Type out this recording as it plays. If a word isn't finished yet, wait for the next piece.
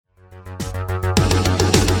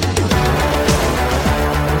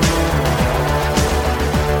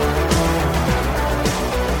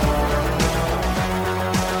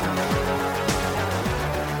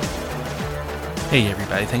Hey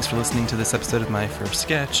everybody, thanks for listening to this episode of My First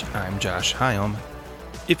Sketch. I'm Josh Hyam.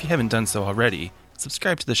 If you haven't done so already,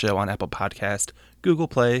 subscribe to the show on Apple Podcast, Google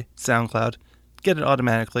Play, SoundCloud. Get it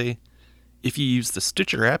automatically. If you use the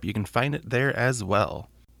Stitcher app, you can find it there as well.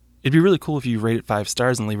 It'd be really cool if you rate it 5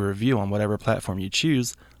 stars and leave a review on whatever platform you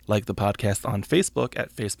choose, like the podcast on Facebook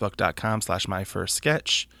at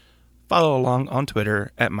facebook.com/myfirstsketch. Follow along on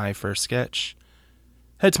Twitter at myfirstsketch.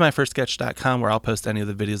 Head to myfirstsketch.com where I'll post any of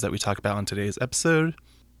the videos that we talk about on today's episode.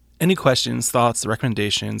 Any questions, thoughts,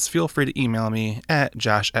 recommendations, feel free to email me at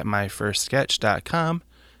josh@myfirstsketch.com,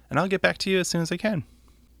 and I'll get back to you as soon as I can.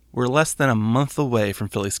 We're less than a month away from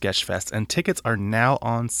Philly Sketch Fest, and tickets are now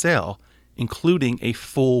on sale, including a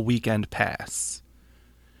full weekend pass.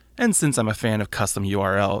 And since I'm a fan of custom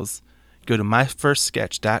URLs, go to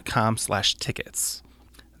myfirstsketch.com/tickets.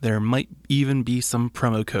 There might even be some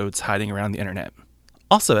promo codes hiding around the internet.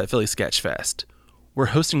 Also at Philly Sketch Fest, we're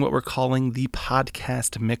hosting what we're calling the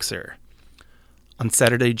Podcast Mixer. On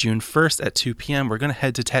Saturday, June 1st at 2 p.m., we're going to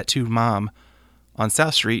head to Tattooed Mom on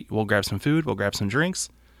South Street. We'll grab some food, we'll grab some drinks,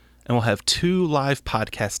 and we'll have 2 live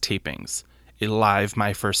podcast tapings. A live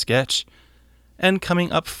My First Sketch, and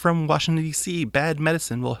coming up from Washington, D.C., Bad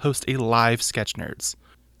Medicine will host a live Sketch Nerds.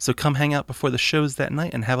 So come hang out before the shows that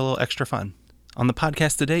night and have a little extra fun. On the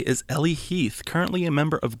podcast today is Ellie Heath, currently a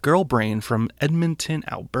member of Girl Brain from Edmonton,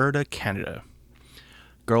 Alberta, Canada.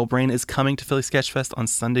 Girl Brain is coming to Philly Sketch Fest on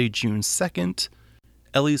Sunday, June 2nd.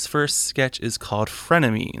 Ellie's first sketch is called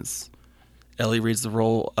Frenemies. Ellie reads the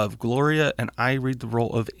role of Gloria, and I read the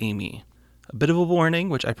role of Amy. A bit of a warning,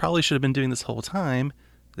 which I probably should have been doing this whole time.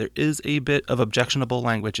 There is a bit of objectionable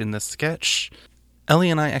language in this sketch. Ellie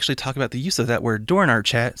and I actually talk about the use of that word during our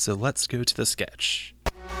chat, so let's go to the sketch.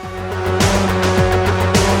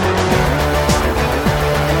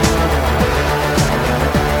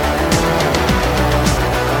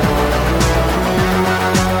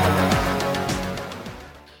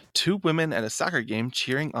 Two women at a soccer game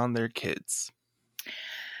cheering on their kids.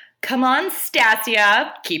 Come on,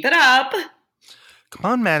 Stasia. Keep it up. Come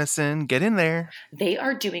on, Madison. Get in there. They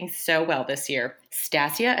are doing so well this year.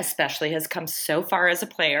 Stasia especially has come so far as a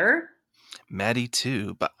player. Maddie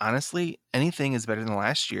too, but honestly, anything is better than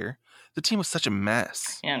last year. The team was such a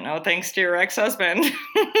mess. Yeah, no thanks to your ex-husband.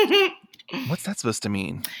 What's that supposed to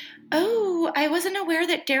mean? Oh, I wasn't aware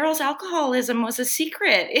that Daryl's alcoholism was a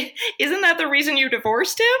secret. Isn't that the reason you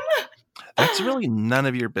divorced him? That's really none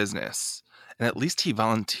of your business. And at least he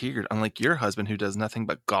volunteered, unlike your husband who does nothing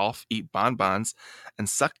but golf, eat bonbons, and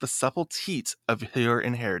suck the supple teat of your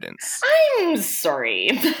inheritance. I'm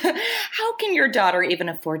sorry. How can your daughter even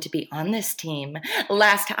afford to be on this team?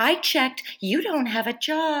 Last I checked, you don't have a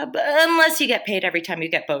job, unless you get paid every time you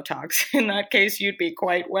get Botox. In that case, you'd be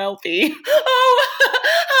quite wealthy. Oh,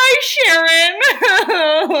 hi,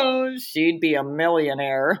 Sharon. She'd be a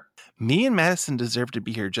millionaire. Me and Madison deserve to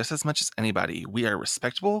be here just as much as anybody. We are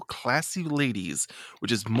respectable, classy ladies,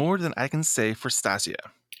 which is more than I can say for Stasia.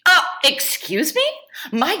 Oh, excuse me?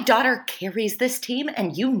 My daughter carries this team,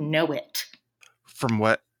 and you know it. From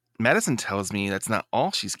what Madison tells me, that's not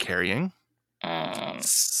all she's carrying.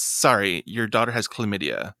 Sorry, your daughter has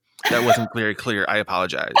chlamydia. That wasn't very clear. I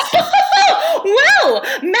apologize. Well,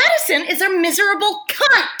 Madison is a miserable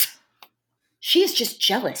cunt. She is just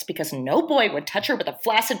jealous because no boy would touch her with a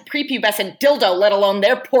flaccid prepubescent dildo, let alone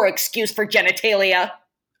their poor excuse for genitalia.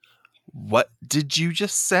 What did you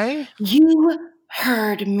just say? You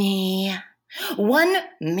heard me. One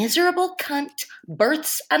miserable cunt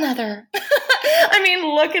births another. I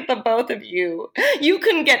mean, look at the both of you. You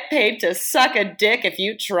couldn't get paid to suck a dick if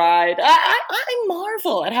you tried. I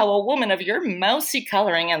marvel at how a woman of your mousy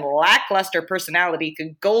coloring and lackluster personality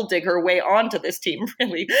could gold dig her way onto this team.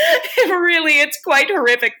 Really, it's quite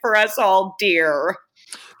horrific for us all, dear.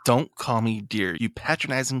 Don't call me dear, you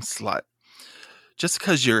patronizing slut. Just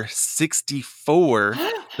because you're 64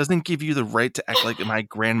 doesn't give you the right to act like my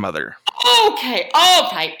grandmother. Okay,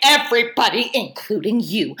 everybody, including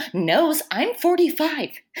you, knows I'm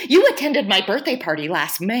 45. You attended my birthday party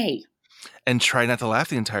last May. And try not to laugh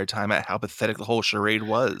the entire time at how pathetic the whole charade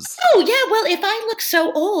was. Oh, yeah, well, if I look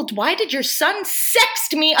so old, why did your son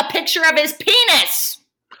sext me a picture of his penis?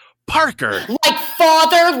 Parker! Like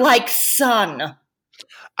father, like son.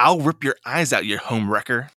 I'll rip your eyes out, you home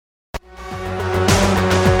wrecker.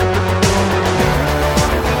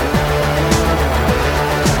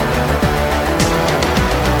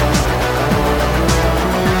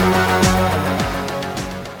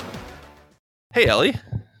 Hey, Ellie.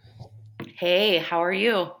 Hey, how are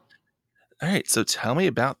you? All right, so tell me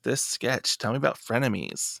about this sketch. Tell me about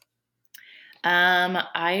Frenemies.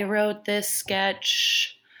 I wrote this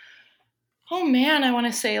sketch Oh man, I want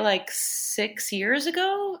to say like 6 years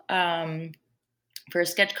ago, for a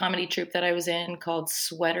sketch comedy troupe that I was in called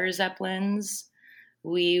Sweater Zeppelins.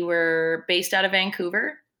 We were based out of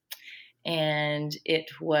Vancouver, and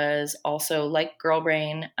it was also like Girl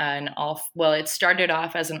Brain, it started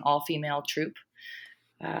off as an all-female troupe.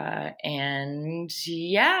 And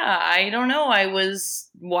yeah, I don't know. I was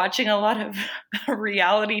watching a lot of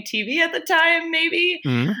reality TV at the time, maybe.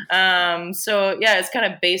 So yeah, it's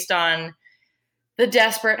kind of based on the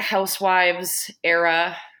Desperate Housewives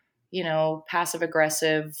era, passive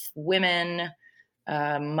aggressive women,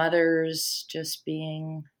 mothers just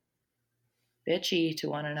being bitchy to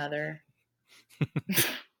one another.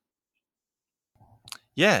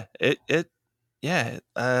 Yeah,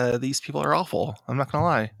 these people are awful. I'm not gonna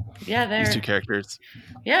lie. Yeah, these two characters.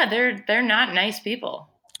 Yeah, they're not nice people,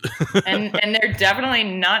 and they're definitely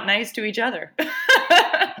not nice to each other.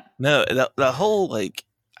 No, the whole like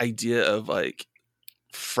idea of like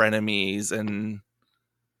frenemies and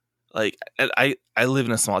like I live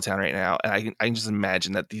in a small town right now, and I can just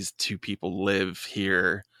imagine that these two people live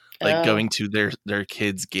here, like going to their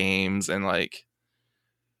kids' games and like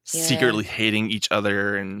secretly hating each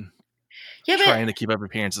other and trying to keep up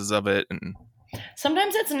appearances of it. And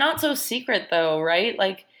sometimes it's not so secret though, right?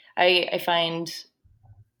 Like I find,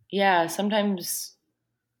 sometimes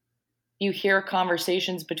you hear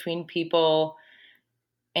conversations between people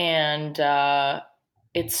and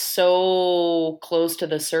it's so close to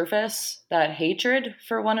the surface, that hatred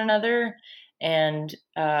for one another. And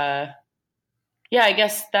I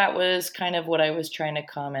guess that was kind of what I was trying to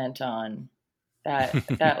comment on. That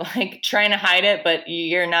like trying to hide it, but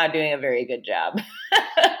you're not doing a very good job.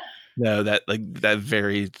 No, that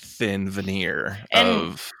very thin veneer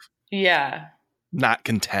of not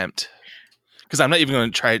contempt. Because I'm not even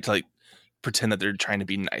going to try to like pretend that they're trying to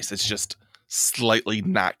be nice. It's just slightly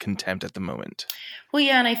not contempt at the moment. Well,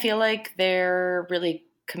 yeah, and I feel like they're really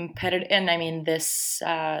competitive. And I mean, this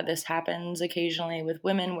happens occasionally with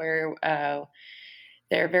women where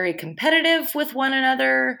they're very competitive with one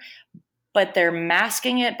another, but they're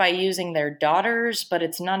masking it by using their daughters. But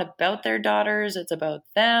it's not about their daughters; it's about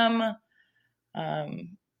them.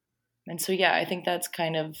 And so, yeah, I think that's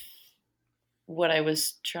kind of what I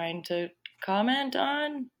was trying to comment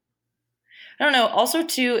on. I don't know. Also,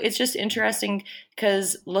 too, it's just interesting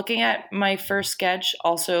because looking at my first sketch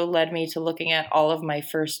also led me to looking at all of my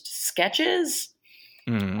first sketches.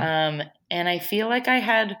 Mm-hmm. And I feel like I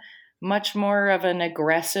had much more of an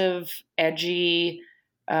aggressive, edgy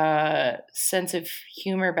sense of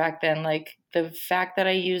humor back then. Like the fact that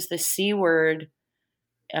I used the C word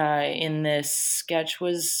in this sketch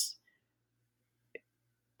was,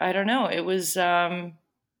 I don't know, it was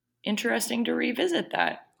interesting to revisit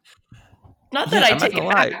that. Not that I take it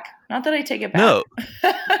back. Not that I take it back. No.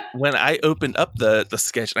 When I opened up the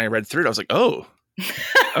sketch and I read through it, I was like, oh,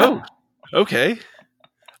 okay.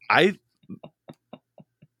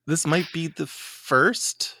 This might be the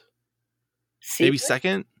first, maybe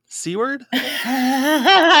second C word.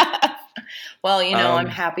 Well, I'm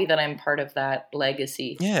happy that I'm part of that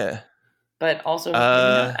legacy. Yeah. But also,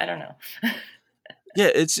 I don't know.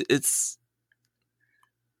 Yeah, it's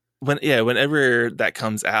whenever that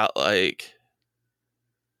comes out, like,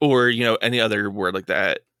 or any other word like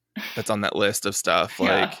that's on that list of stuff,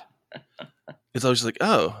 like it's always just like,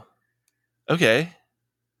 oh, okay,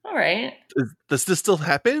 all right. Does this still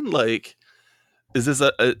happen? Like, is this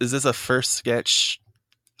a first sketch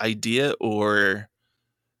idea, or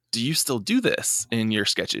do you still do this in your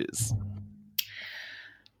sketches?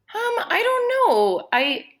 I don't know.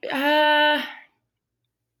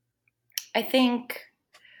 I think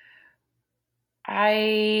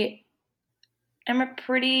I am a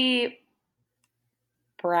pretty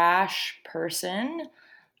brash person,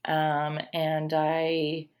 and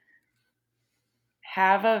I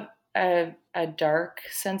have a dark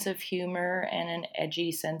sense of humor and an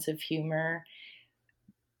edgy sense of humor.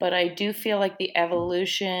 But I do feel like the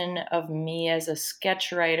evolution of me as a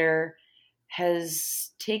sketch writer has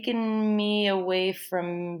taken me away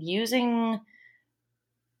from using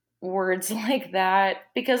words like that,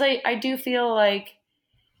 because I do feel like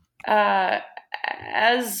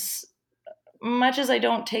as much as I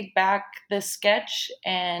don't take back this sketch,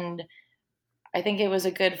 and I think it was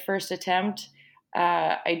a good first attempt,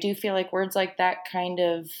 I do feel like words like that kind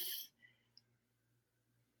of,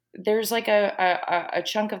 there's like a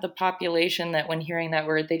chunk of the population that when hearing that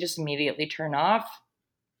word, they just immediately turn off.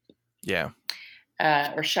 Yeah.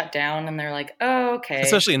 Or shut down, and they're like, oh, okay.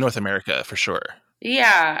 Especially in North America, for sure.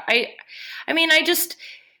 Yeah. I mean,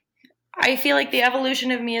 I feel like the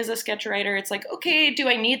evolution of me as a sketch writer, it's like, okay, do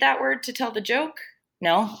I need that word to tell the joke?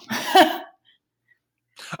 No.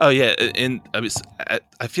 Oh yeah, and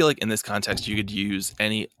I feel like in this context you could use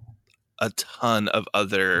a ton of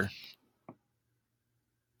other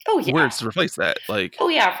Oh yeah. words to replace that. Like, Oh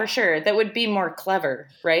yeah, for sure. That would be more clever,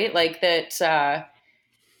 right? Like that.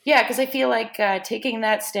 Yeah, because I feel like taking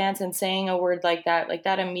that stance and saying a word like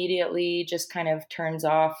that immediately just kind of turns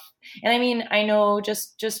off. And I mean, I know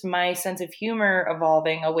just my sense of humor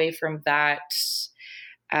evolving away from that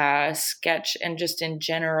sketch and just in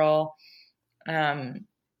general. Um,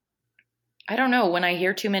 I don't know. When I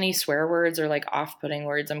hear too many swear words or like off-putting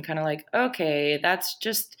words, I'm kind of like, okay, that's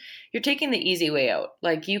just you're taking the easy way out.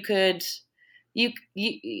 Like you could,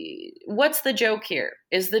 what's the joke here?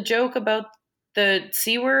 Is the joke about the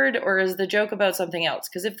C word or is the joke about something else?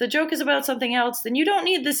 Because if the joke is about something else, then you don't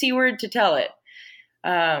need the C word to tell it.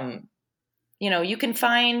 Um, you can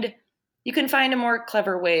find a more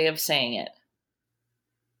clever way of saying it.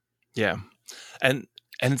 yeah, and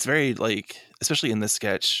it's very like, especially in this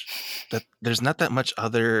sketch, that there's not that much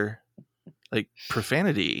other like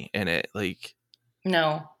profanity in it. Like,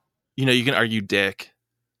 No, you can argue dick,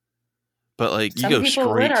 but like you some go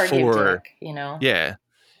people would straight argue for, dick, you know. yeah,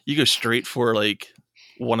 you go straight for like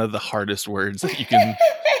one of the hardest words that you can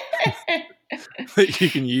that you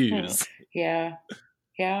can use. Yeah,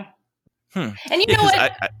 yeah. Hmm. And you Yeah, know because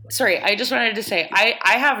what? Sorry, I just wanted to say I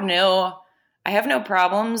have no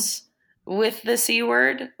problems with the C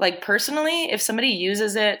word. Like personally, if somebody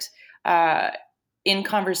uses it uh, in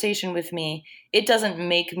conversation with me, it doesn't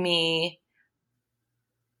make me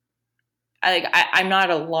I'm not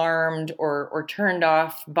alarmed or turned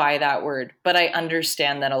off by that word, but I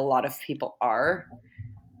understand that a lot of people are.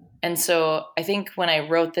 And so I think when I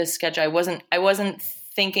wrote this sketch, I wasn't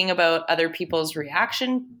thinking about other people's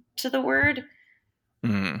reaction to the word.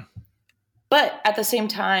 mm, But at the same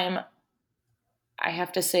time, I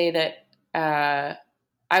have to say that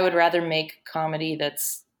I would rather make comedy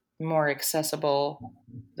that's more accessible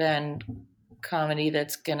than comedy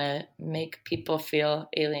that's gonna make people feel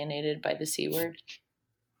alienated by the C word.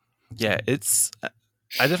 yeah, it's.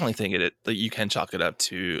 I definitely think that you can chalk it up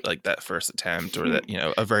to like that first attempt, or that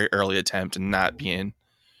a very early attempt, and not being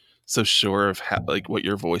so sure of how, like, what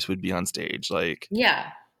your voice would be on stage, like,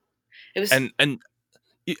 Yeah, it was. and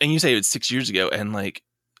you say it was 6 years ago, and like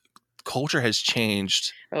culture has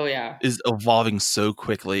changed, Oh yeah. is evolving so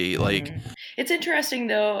quickly, like, It's interesting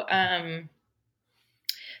though,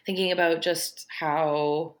 thinking about just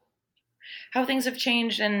how things have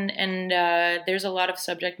changed, and there's a lot of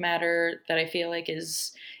subject matter that I feel like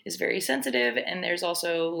is very sensitive, and there's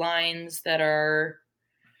also lines that are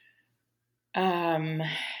um,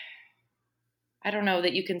 I don't know,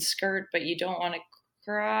 that you can skirt but you don't want to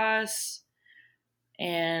cross.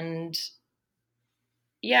 And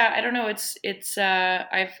yeah, I don't know.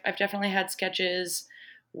 I've definitely had sketches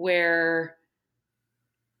where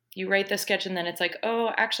you write the sketch and then it's like,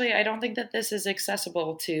 oh, actually, I don't think that this is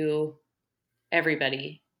accessible to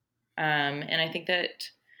everybody. And I think that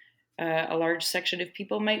a large section of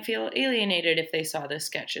people might feel alienated if they saw this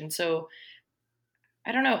sketch. And so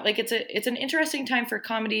I don't know, like it's an interesting time for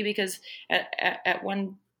comedy because at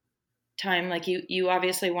one time, like you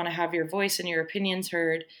obviously want to have your voice and your opinions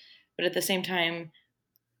heard, but at the same time,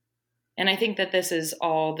 and I think that this is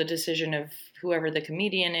all the decision of whoever the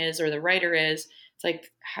comedian is or the writer is. It's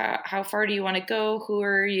like how far do you want to go? Who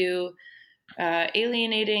are you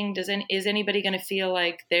alienating? Is anybody going to feel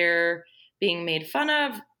like they're being made fun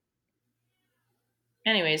of?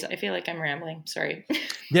 Anyways, I feel like I'm rambling. Sorry.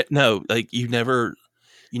 yeah, no, like you never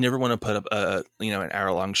want to put up an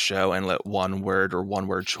hour-long show and let one word or one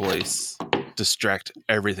word choice distract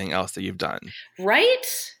everything else that you've done,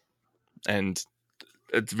 Right? and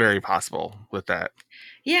it's very possible with that.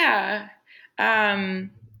 Yeah.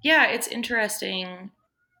 Yeah, it's interesting.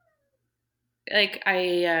 Like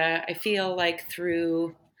I feel like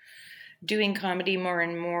through doing comedy more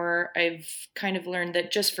and more, I've kind of learned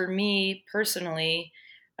that just for me personally,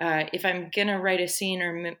 if I'm gonna write a scene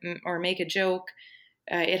or make a joke,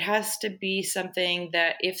 it has to be something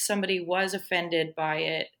that if somebody was offended by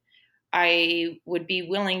it, I would be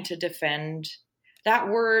willing to defend that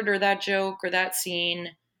word or that joke or that scene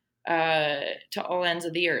to all ends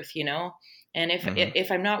of the earth, you know. And Hmm.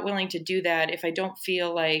 if I'm not willing to do that, if I don't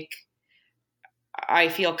feel like I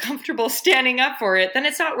feel comfortable standing up for it, then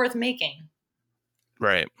it's not worth making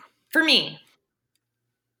Right. for me.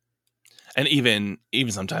 And even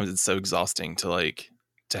sometimes it's so exhausting to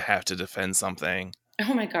have to defend something.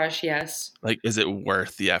 Oh my gosh, yes. Like, is it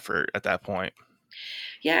worth the effort at that point?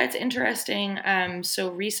 Yeah, it's interesting.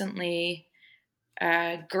 So recently,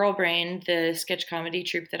 Girl Brain, the sketch comedy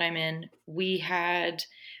troupe that I'm in, we had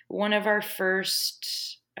one of our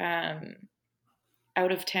first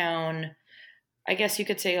out of town, I guess you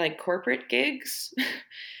could say like corporate gigs.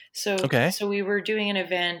 Okay. So we were doing an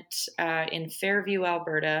event in Fairview,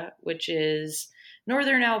 Alberta, which is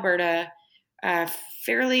northern Alberta, uh,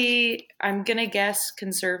 fairly, I'm gonna guess,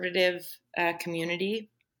 conservative community.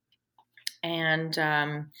 And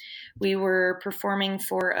we were performing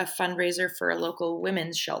for a fundraiser for a local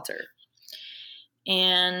women's shelter.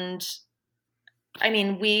 And I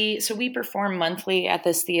mean, we perform monthly at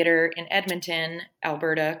this theater in Edmonton,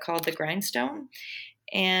 Alberta, called the Grindstone,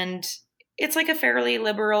 and it's like a fairly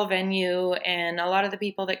liberal venue. And a lot of the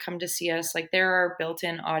people that come to see us, like, they're our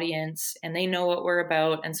built-in audience, and they know what we're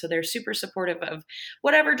about, and so they're super supportive of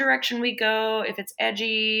whatever direction we go. If it's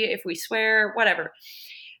edgy, if we swear, whatever.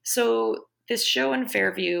 So this show in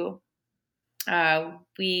Fairview,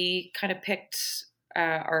 we kind of picked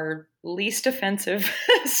our least offensive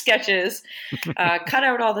sketches, cut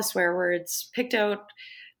out all the swear words, picked out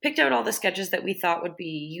all the sketches that we thought would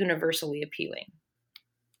be universally appealing.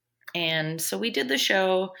 And so we did the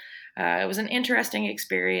show. It was an interesting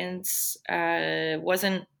experience. It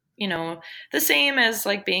wasn't, the same as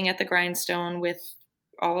like being at the Grindstone with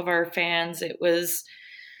all of our fans. It was,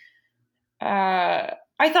 I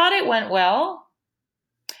thought it went well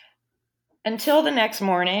until the next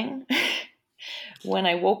morning when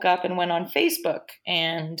I woke up and went on Facebook,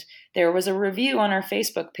 and there was a review on our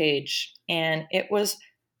Facebook page, and it was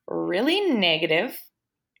really negative.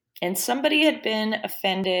 And somebody had been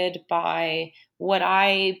offended by what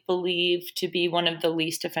I believe to be one of the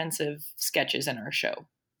least offensive sketches in our show.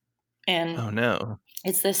 And Oh, no.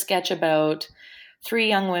 It's this sketch about 3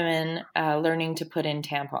 young women learning to put in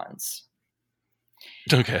tampons.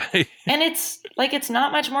 Okay. And it's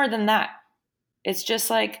not much more than that. It's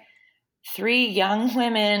just like 3 young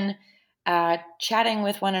women chatting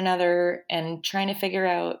with one another and trying to figure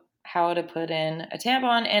out how to put in a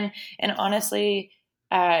tampon. And honestly,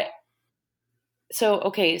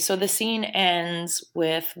 so the scene ends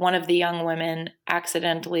with one of the young women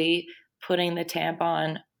accidentally putting the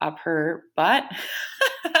tampon up her butt.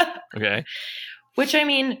 Okay. Which, I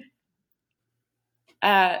mean,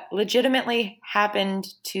 legitimately happened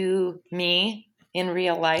to me in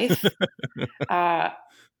real life.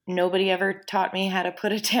 Nobody ever taught me how to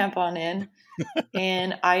put a tampon in,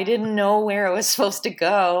 and I didn't know where it was supposed to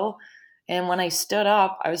go. And when I stood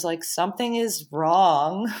up, I was like, something is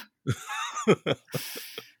wrong.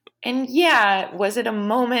 And yeah, was it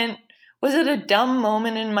a dumb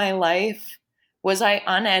moment in my life? Was I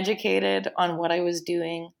uneducated on what I was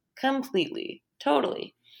doing? Completely,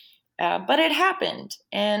 totally. But it happened.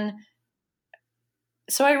 And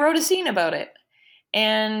so I wrote a scene about it.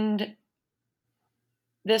 And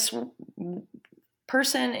this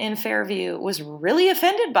person in Fairview was really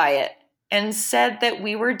offended by it and said that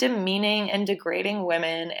we were demeaning and degrading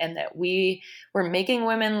women and that we were making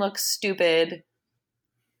women look stupid.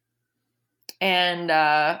 And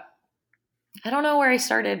I don't know where I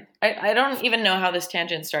started. I don't even know how this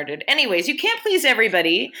tangent started. Anyways, you can't please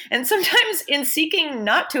everybody. And sometimes in seeking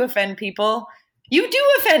not to offend people, you do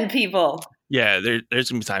offend people. Yeah, there's going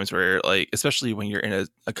to be times where, like, especially when you're in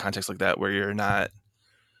a context like that, where you're not,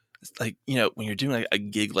 like, when you're doing like a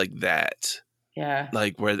gig like that, yeah,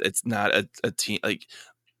 like where it's not a team, like,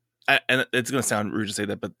 and it's going to sound rude to say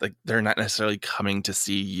that, but like they're not necessarily coming to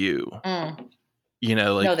see you. like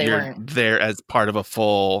No, they you're weren't there as part of a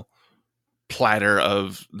full platter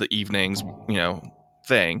of the evening's,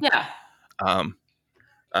 thing. Yeah.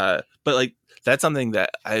 But like that's something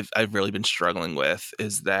that I've really been struggling with,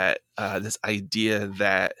 is that this idea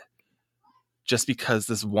that just because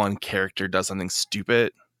this one character does something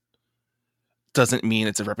stupid doesn't mean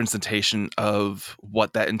it's a representation of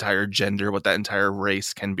what that entire gender, what that entire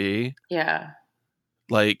race can be. Yeah.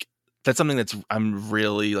 Like that's something I'm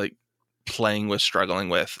really like struggling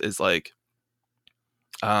with, is like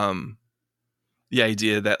the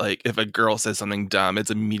idea that like if a girl says something dumb,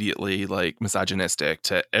 it's immediately like misogynistic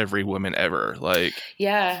to every woman ever. Like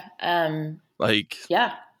yeah. Like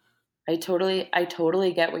yeah. I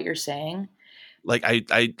totally get what you're saying. Like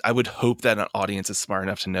I would hope that an audience is smart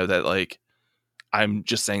enough to know that like I'm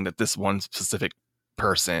just saying that this one specific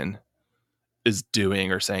person is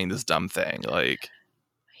doing or saying this dumb thing. Like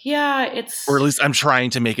yeah, or at least I'm trying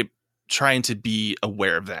to be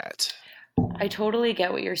aware of that. I totally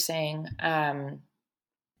get what you're saying.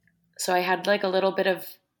 So I had like a little bit of,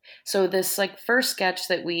 so this like first sketch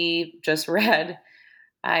that we just read,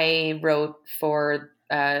 I wrote for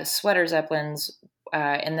Sweater Zeppelins,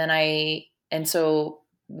 and so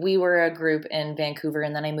we were a group in Vancouver,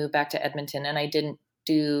 and then I moved back to Edmonton, and I didn't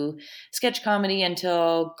do sketch comedy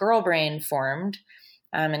until Girl Brain formed.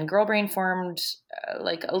 And Girl Brain formed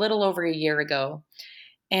like a little over a year ago.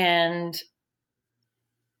 And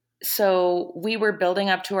so we were building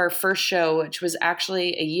up to our first show, which was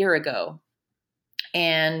actually a year ago.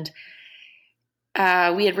 And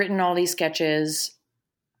we had written all these sketches,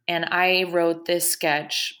 and I wrote this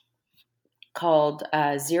sketch called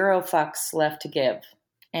Zero Fucks Left to Give.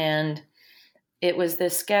 And it was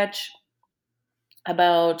this sketch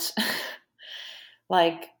about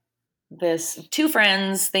like this two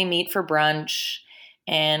friends, they meet for brunch,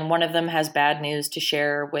 and one of them has bad news to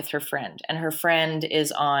share with her friend. And her friend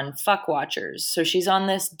is on fuck watchers. So she's on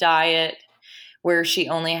this diet where she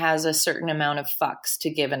only has a certain amount of fucks to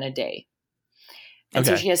give in a day. And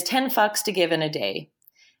so she has 10 fucks to give in a day.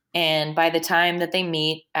 And by the time that they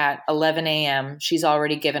meet at 11 a.m., she's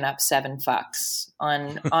already given up 7 fucks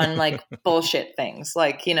on like bullshit things,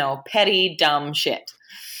 like, you know, petty, dumb shit.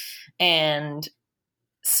 And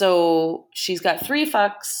so she's got 3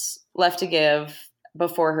 fucks left to give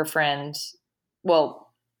before her friend.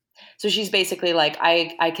 Well, so she's basically like,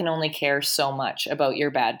 I can only care so much about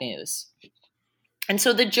your bad news. And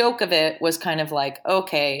so the joke of it was kind of like,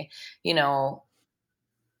 okay, you know,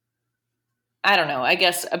 I don't know, I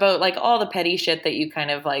guess about like all the petty shit that you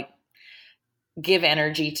kind of like give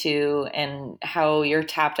energy to and how you're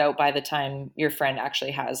tapped out by the time your friend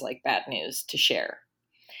actually has like bad news to share.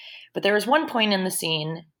 But there was one point in the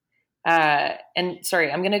scene, and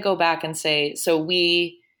sorry, I'm going to go back and say, so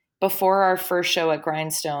before our first show at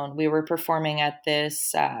Grindstone, we were performing at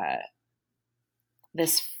this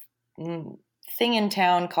thing in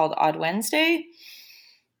town called Odd Wednesday.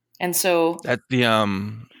 And so at the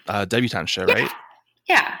debutante show, right?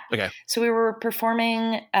 Yeah. Okay. So we were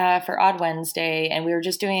performing for Odd Wednesday, and we were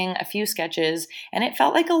just doing a few sketches, and it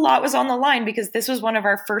felt like a lot was on the line because this was one of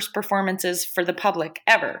our first performances for the public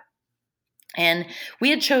ever. And we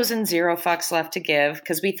had chosen Zero Fucks Left to Give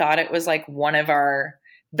because we thought it was like one of our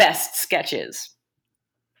best sketches.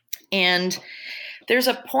 And there's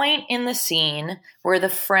a point in the scene where the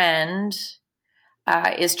friend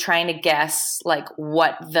is trying to guess like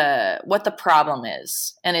what the problem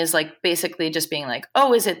is, and is like basically just being like,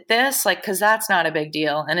 oh, is it this? Like, cause that's not a big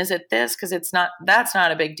deal. And is it this? Cause that's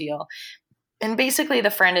not a big deal. And basically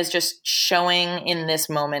the friend is just showing in this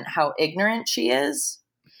moment how ignorant she is.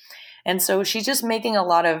 And so she's just making a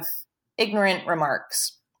lot of ignorant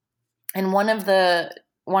remarks. And one of the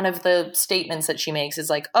statements that she makes is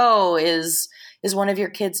like, oh, is one of your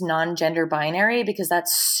kids non-gender binary? Because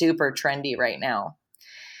that's super trendy right now.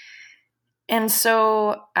 And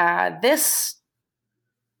so this,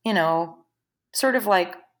 you know, sort of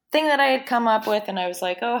like thing that I had come up with, and I was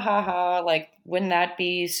like, oh, haha, like, wouldn't that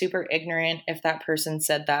be super ignorant if that person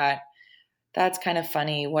said that? That's kind of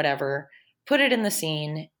funny, whatever. Put it in the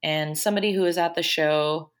scene, and somebody who was at the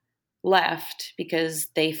show left because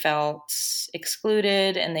they felt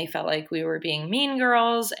excluded and they felt like we were being mean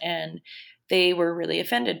girls, and they were really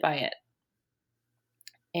offended by it.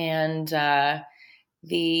 And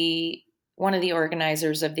one of the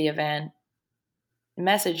organizers of the event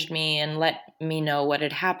messaged me and let me know what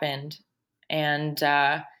had happened. And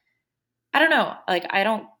I don't know, like, I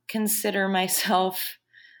don't consider myself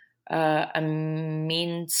a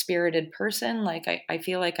mean-spirited person. Like, I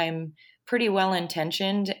feel like I'm pretty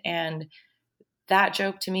well-intentioned, and that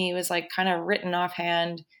joke to me was like kind of written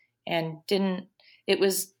offhand and it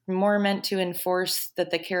was more meant to enforce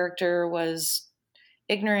that the character was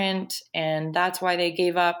ignorant, and that's why they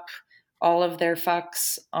gave up all of their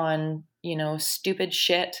fucks on, you know, stupid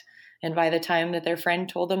shit. And by the time that their friend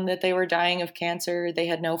told them that they were dying of cancer, they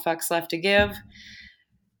had no fucks left to give.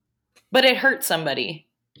 But it hurt somebody.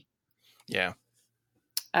 Yeah.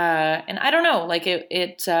 And I don't know, like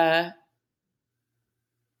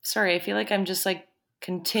sorry, I feel like I'm just like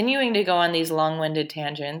continuing to go on these long-winded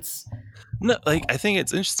tangents. No, like, I think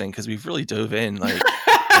it's interesting because we've really dove in like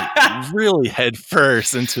really head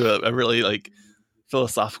first into a really like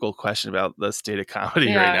philosophical question about the state of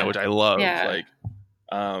comedy right now, which I love. Like,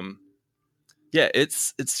 yeah,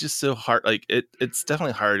 it's just so hard. Like, it's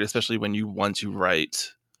definitely hard, especially when you want to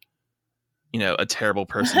write, you know, a terrible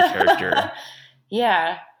person character.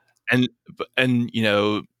 Yeah. And you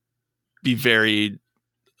know, be very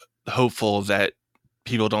hopeful that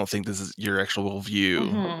people don't think this is your actual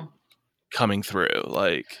view coming through.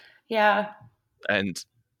 Like, yeah. And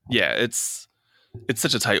yeah, it's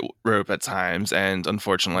such a tight rope at times, and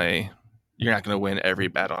unfortunately you're not going to win every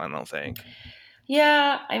battle, I don't think.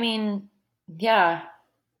 Yeah, I mean, yeah,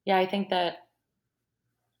 I think that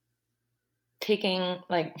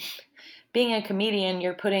being a comedian,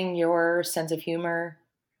 you're putting your sense of humor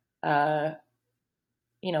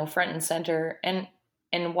you know, front and center, and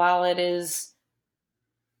while it is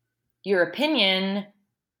your opinion,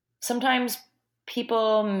 sometimes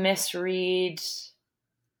people misread,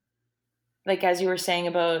 like as you were saying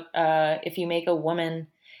about if you make a woman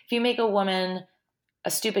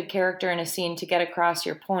a stupid character in a scene to get across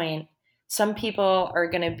your point, some people are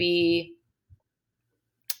going to be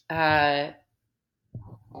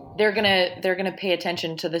they're gonna pay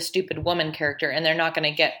attention to the stupid woman character, and they're not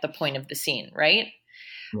gonna get the point of the scene, right?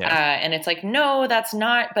 Yeah. And it's like, no, that's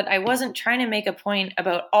not. But I wasn't trying to make a point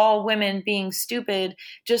about all women being stupid.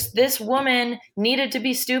 Just this woman needed to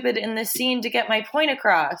be stupid in this scene to get my point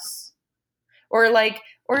across, or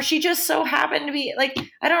she just so happened to be like,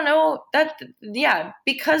 I don't know that. Yeah,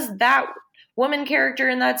 because that woman character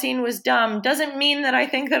in that scene was dumb doesn't mean that I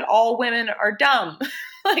think that all women are dumb.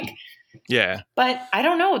 Like. Yeah. But I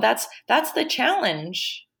don't know. That's the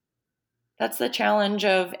challenge. That's the challenge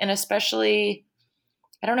of, and especially,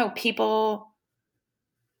 I don't know, people,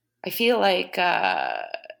 I feel like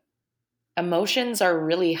emotions are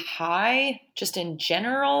really high just in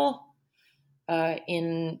general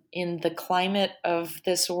in the climate of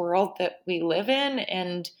this world that we live in.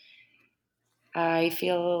 And I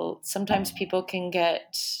feel sometimes people can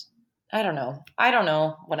get, I don't know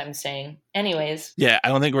what I'm saying. Anyways. Yeah, I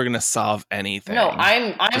don't think we're gonna solve anything. No,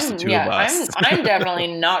 I'm definitely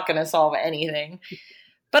not gonna solve anything.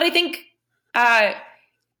 But I think that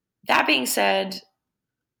being said,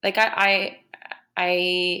 like I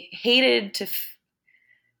hated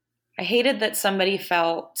that somebody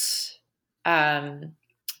felt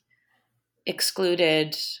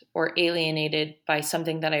excluded or alienated by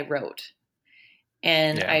something that I wrote.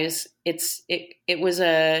 And it was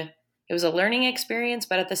a learning experience,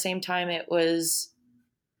 but at the same time, it was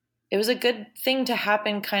a good thing to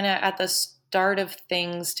happen kind of at the start of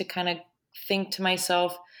things, to kind of think to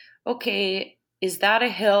myself, okay, is that a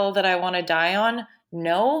hill that I want to die on?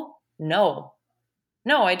 No,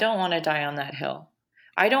 I don't want to die on that hill.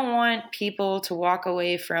 I don't want people to walk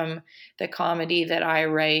away from the comedy that I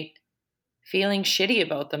write feeling shitty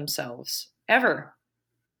about themselves, ever.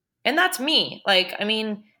 And that's me. Like, I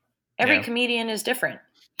mean, every comedian is different.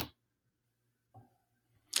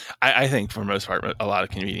 I think for the most part, a lot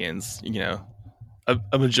of comedians,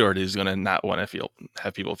 a majority is going to not want to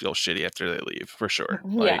have people feel shitty after they leave, for sure.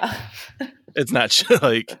 Like, it's not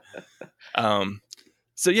like,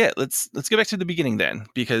 so yeah, let's go back to the beginning then,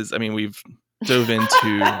 because I mean, we've dove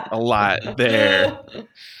into a lot there.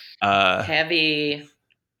 Heavy.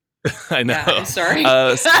 I know. Yeah, I'm sorry.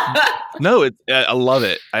 No, I love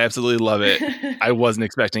it. I absolutely love it. I wasn't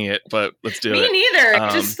expecting it, but let's do it. Me neither.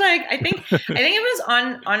 Just like I think it was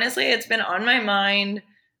on. Honestly, it's been on my mind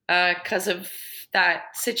because of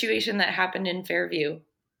that situation that happened in Fairview.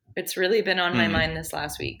 It's really been on my mind this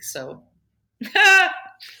last week. So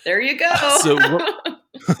there you go. So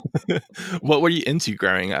what were you into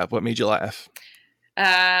growing up? What made you laugh?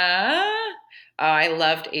 I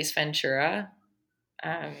loved Ace Ventura.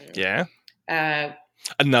 Yeah.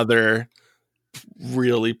 Another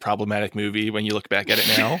really problematic movie when you look back at it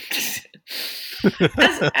now.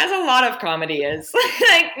 as a lot of comedy is.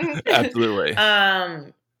 Absolutely.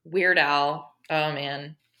 Weird Al. Oh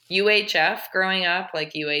man. UHF growing up,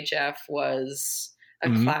 like UHF was a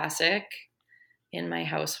classic in my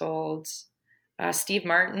household. Steve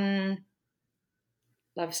Martin.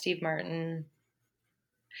 Love Steve Martin.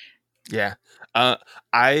 Yeah.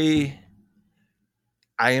 I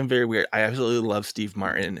am very weird. I absolutely love Steve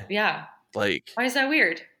Martin. Yeah. Like, why is that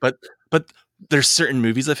weird? But there's certain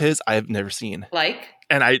movies of his I've never seen. Like?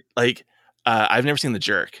 And I've never seen The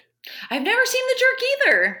Jerk. I've never seen The Jerk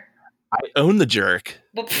either. I own The Jerk.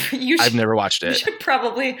 Well, I've never watched it. You should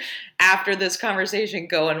probably, after this conversation,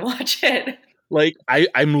 go and watch it. Like,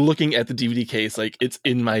 I'm looking at the DVD case, like, it's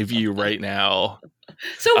in my view right now.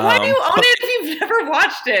 So why do you own it if you've never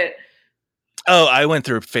watched it? Oh, I went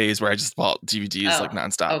through a phase where I just bought DVDs like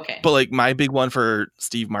nonstop. Okay. But like my big one for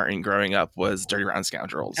Steve Martin growing up was Dirty Rotten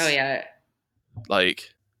Scoundrels. Oh yeah.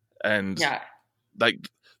 Like, and yeah, like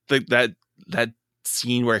that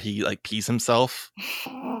scene where he like pees himself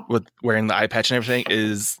with wearing the eye patch and everything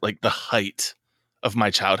is like the height of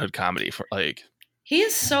my childhood comedy. For like,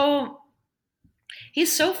 he's so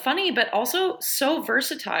funny, but also so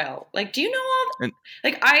versatile. Like, do you know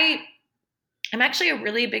I'm actually a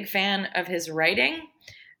really big fan of his writing.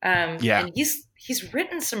 And he's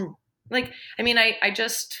written some, like, I mean, I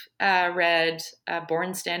just read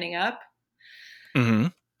Born Standing Up. Mm-hmm.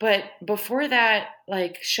 But before that,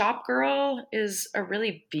 like, Shop Girl is a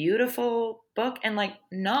really beautiful book and, like,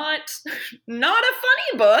 not a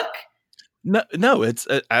funny book. No, it's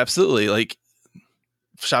absolutely, like,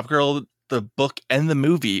 Shop Girl, the book and the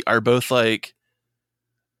movie are both, like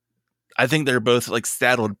I think they're both like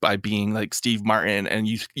saddled by being like Steve Martin, and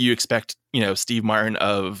you expect, Steve Martin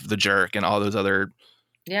of The Jerk and all those other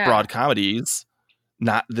broad comedies,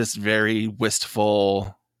 not this very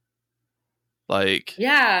wistful, like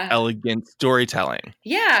elegant storytelling.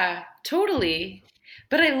 Yeah, totally.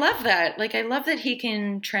 But I love that. Like, I love that he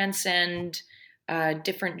can transcend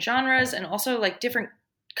different genres and also like different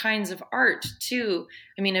kinds of art too.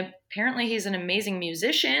 I mean, apparently he's an amazing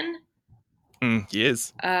musician. He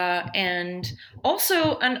is. And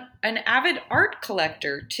also an avid art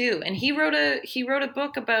collector too. And he wrote a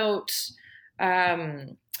book about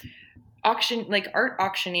art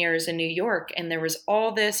auctioneers in New York, and there was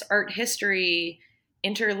all this art history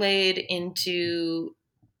interlaid into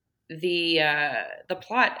the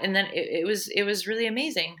plot, and then it was really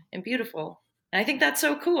amazing and beautiful. And I think that's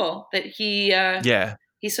so cool that he's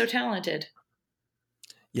so talented.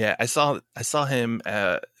 Yeah, I saw him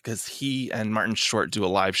because he and Martin Short do a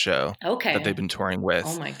live show that they've been touring with.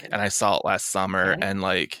 Oh my goodness. And I saw it last summer, and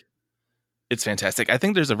like, it's fantastic. I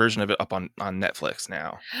think there's a version of it up on Netflix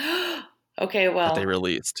now. Okay, well, that they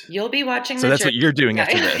released. You'll be watching. So that's what you're doing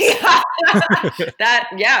after this.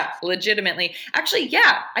 Legitimately. Actually,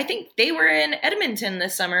 I think they were in Edmonton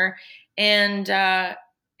this summer, and I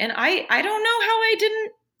don't know how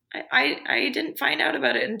I didn't find out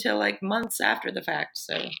about it until like months after the fact.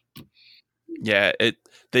 So yeah,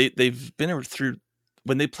 they've been through,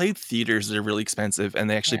 when they played theaters, they're really expensive, and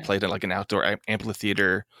they actually played at like an outdoor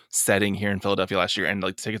amphitheater setting here in Philadelphia last year, and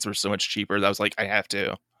like tickets were so much cheaper that I was like, I have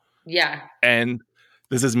to. Yeah. And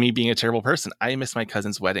this is me being a terrible person. I missed my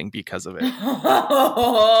cousin's wedding because of it. So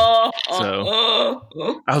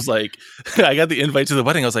I was like, I got the invite to the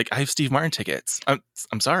wedding. I was like, I have Steve Martin tickets.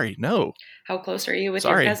 I'm sorry. No. How close are you with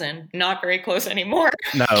your cousin? Not very close anymore.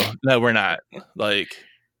 No, we're not. Like,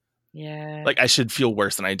 yeah. Like, I should feel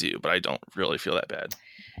worse than I do, but I don't really feel that bad.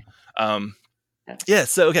 Yeah.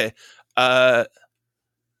 So, okay.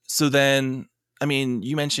 So then, I mean,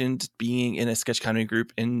 you mentioned being in a sketch comedy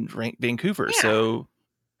group in Vancouver. Yeah. So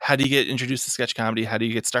how do you get introduced to sketch comedy? How do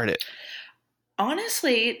you get started?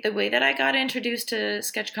 Honestly, the way that I got introduced to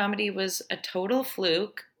sketch comedy was a total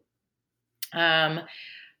fluke. I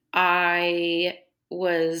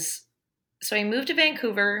moved to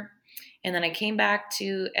Vancouver, and then I came back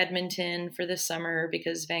to Edmonton for the summer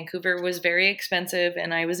because Vancouver was very expensive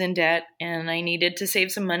and I was in debt and I needed to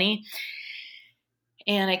save some money.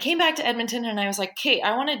 And I came back to Edmonton and I was like, Kate,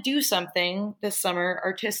 I want to do something this summer,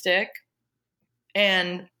 artistic.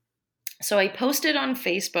 And so I posted on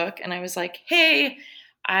Facebook and I was like, hey,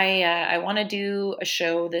 I want to do a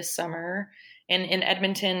show this summer. And in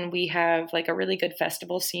Edmonton, we have like a really good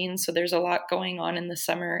festival scene. So there's a lot going on in the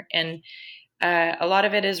summer. And a lot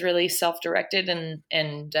of it is really self-directed and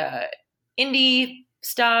indie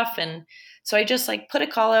stuff. And so I just like put a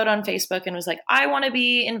call out on Facebook and was like, I want to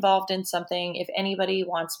be involved in something. If anybody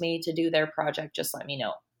wants me to do their project, just let me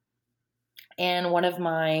know. And one of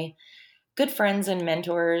my good friends and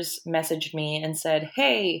mentors messaged me and said,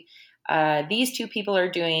 hey, these two people are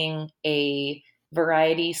doing a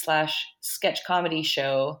variety / sketch comedy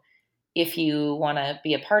show if you want to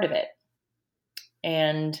be a part of it.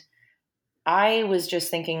 And I was just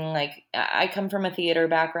thinking, like, I come from a theater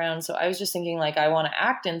background, so I was just thinking, like, I want to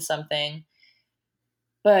act in something.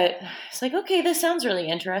 But it's like, okay, this sounds really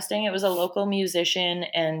interesting. It was a local musician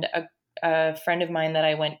and a friend of mine that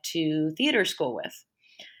I went to theater school with.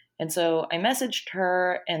 And so I messaged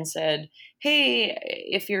her and said, hey,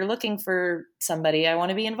 if you're looking for somebody, I want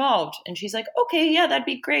to be involved. And she's like, okay, yeah, that'd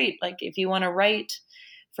be great. Like, if you want to write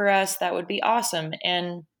for us, that would be awesome.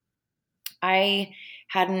 And I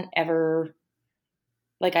hadn't ever,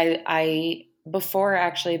 like, before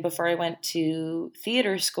I went to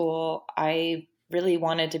theater school, I really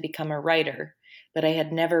wanted to become a writer, but I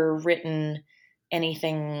had never written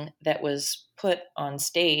anything that was put on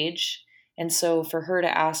stage. And so for her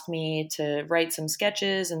to ask me to write some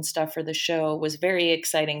sketches and stuff for the show was very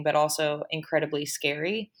exciting, but also incredibly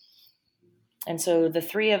scary. And so the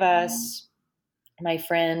three of us, my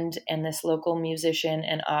friend and this local musician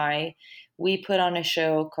and we put on a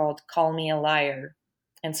show called Call Me a Liar.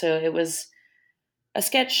 And so it was a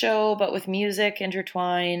sketch show, but with music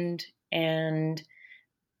intertwined. And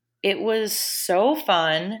it was so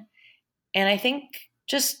fun. And I think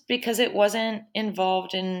just because it wasn't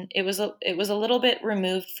involved in, it was a little bit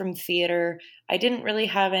removed from theater. I didn't really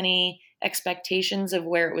have any expectations of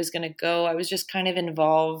where it was going to go. I was just kind of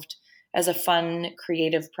involved as a fun,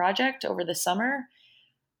 creative project over the summer.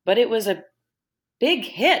 But it was a big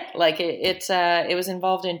hit. Like it was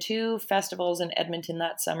involved in 2 festivals in Edmonton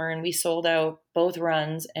that summer, and we sold out both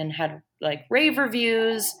runs and had like rave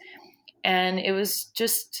reviews. And it was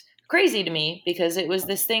just crazy to me because it was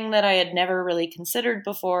this thing that I had never really considered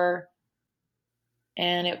before,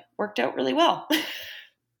 and it worked out really well.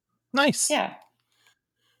 Nice. Yeah.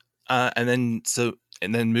 And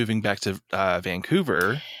then moving back to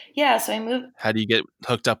Vancouver. Yeah, so I moved. How do you get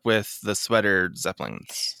hooked up with the Sweater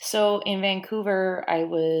Zeppelins? So in Vancouver, I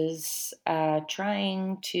was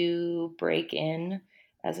trying to break in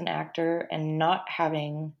as an actor and not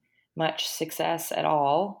having much success at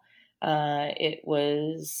all. It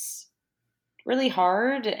was really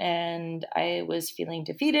hard, and I was feeling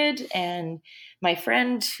defeated. And my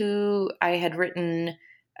friend who I had written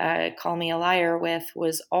Call Me a Liar with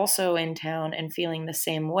was also in town and feeling the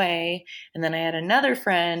same way. And then I had another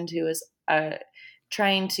friend who was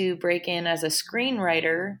trying to break in as a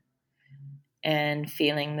screenwriter and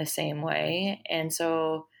feeling the same way. And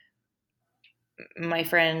so my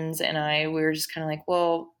friends and I, we were just kind of like,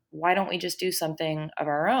 well, why don't we just do something of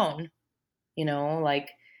our own? You know, like,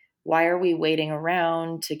 why are we waiting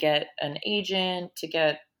around to get an agent, to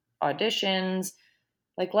get auditions?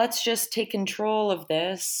 Like, let's just take control of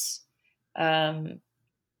this. And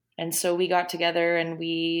so we got together and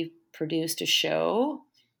we produced a show,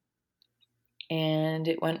 and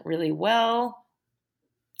it went really well.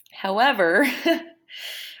 However,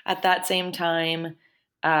 at that same time,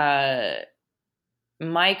 my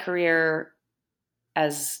career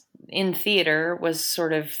as in theater was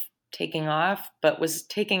sort of taking off, but was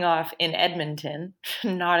taking off in Edmonton,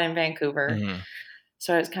 not in Vancouver. Mm-hmm.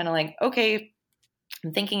 So I was kind of like, okay,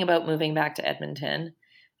 I'm thinking about moving back to Edmonton.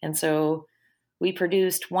 And so we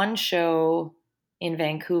produced one show in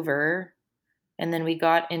Vancouver, and then we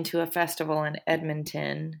got into a festival in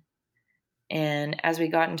Edmonton. And as we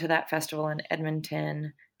got into that festival in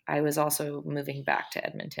Edmonton, I was also moving back to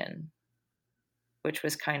Edmonton, which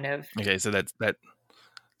was kind of... Okay, so that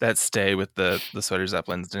stay with the Sweater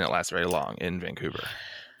Zeppelins didn't last very long in Vancouver.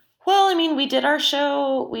 Well, I mean, we did our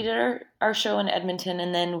show. We did our show in Edmonton,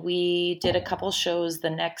 and then we did a couple shows the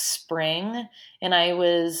next spring. And I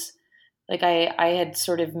was like, I had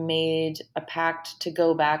sort of made a pact to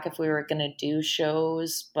go back if we were going to do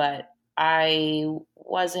shows, but I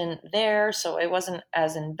wasn't there, so I wasn't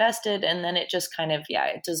as invested. And then it just kind of,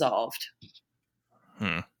 it dissolved.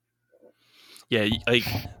 Yeah, like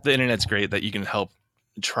the internet's great that you can help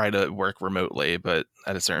try to work remotely, but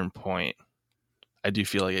at a certain point, I do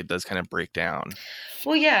feel like it does kind of break down.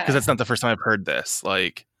 Well, yeah. Because that's not the first time I've heard this,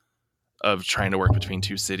 like, of trying to work between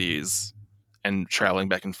two cities and traveling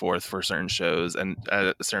back and forth for certain shows. And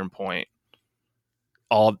at a certain point,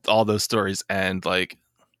 all those stories end, like,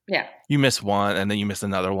 you miss one and then you miss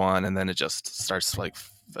another one, and then it just starts like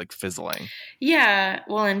fizzling. Yeah.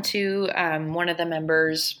 Well, and to one of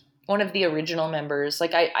the original members,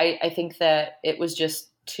 like, I think that it was just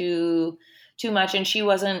too much, and she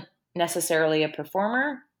wasn't necessarily a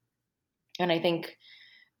performer. And I think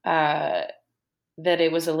that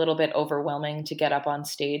it was a little bit overwhelming to get up on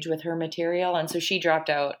stage with her material. And so she dropped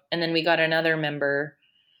out, and then we got another member,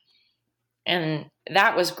 and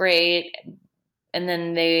that was great. And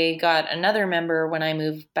then they got another member when I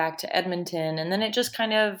moved back to Edmonton. And then it just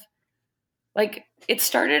kind of, like, it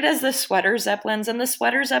started as the Sweater Zeppelins, and the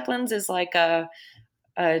Sweater Zeppelins is like a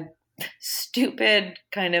stupid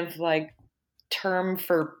kind of like term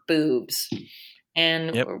for boobs.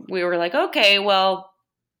 And we were like, okay, well,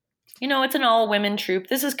 you know, it's an all-women troupe.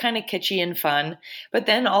 This is kind of kitschy and fun. But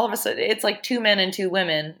then all of a sudden, it's like 2 men and 2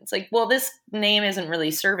 women. It's like, well, this name isn't really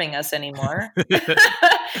serving us anymore.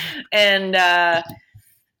 And I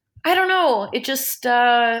don't know. It just,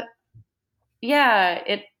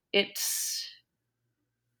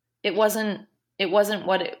 it wasn't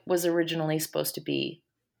what it was originally supposed to be.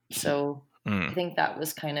 So I think that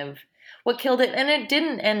was kind of what killed it. And it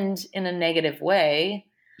didn't end in a negative way.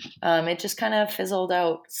 It just kind of fizzled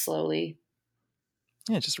out slowly.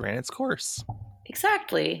 Yeah, it just ran its course.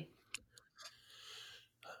 Exactly.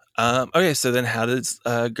 Okay, so then how does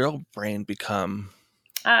Girl Brain become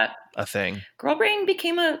a thing? Girl Brain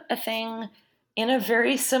became a thing in a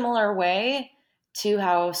very similar way to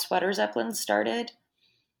how Sweater Zeppelin started.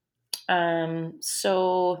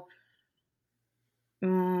 So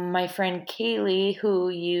my friend Kaylee, who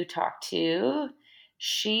you talked to,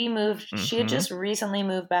 she had just recently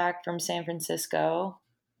moved back from San Francisco.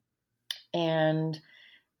 And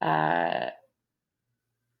I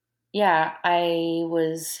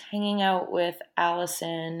was hanging out with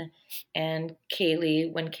Allison and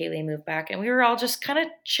Kaylee when Kaylee moved back. And we were all just kind of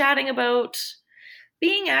chatting about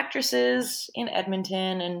being actresses in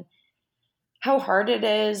Edmonton and how hard it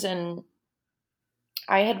is. And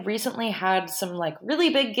I had recently had some like really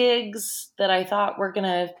big gigs that I thought were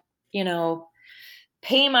going to,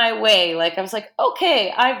 pay my way. Like, I was like,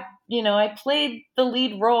 okay, I've I played the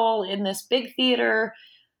lead role in this big theater.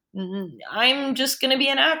 I'm just going to be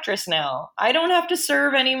an actress now. I don't have to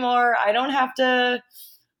serve anymore. I don't have to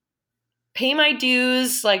pay my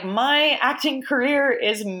dues. Like, my acting career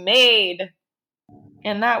is made.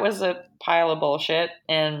 And that was a pile of bullshit.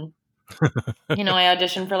 And, I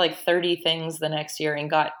auditioned for like 30 things the next year and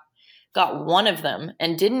got one of them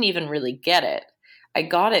and didn't even really get it. I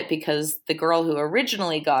got it because the girl who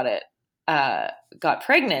originally got it got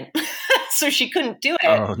pregnant. So she couldn't do it.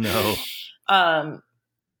 Oh, no.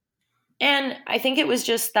 And I think it was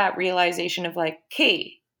just that realization of like,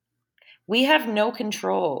 hey, we have no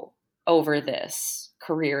control over this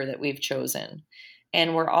career that we've chosen.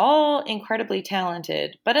 And we're all incredibly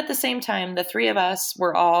talented. But at the same time, the three of us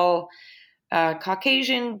were all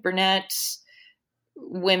Caucasian, brunette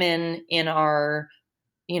women in our,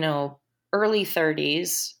 early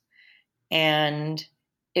 30s. And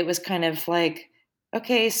it was kind of like,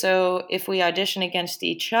 okay, so if we audition against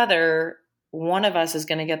each other, one of us is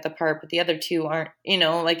going to get the part, but the other two aren't,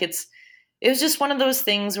 like it was just one of those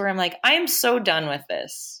things where I'm like, I am so done with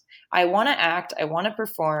this. I want to act. I want to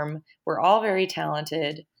perform. We're all very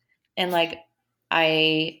talented. And like,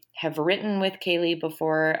 I have written with Kaylee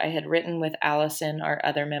before. I had written with Allison, our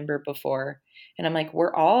other member, before. And I'm like,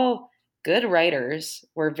 we're all good writers.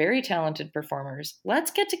 We're very talented performers.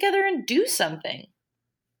 Let's get together and do something.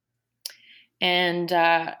 And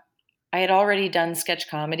I had already done sketch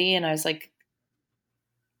comedy, and I was like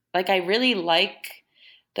I really like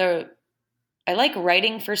I like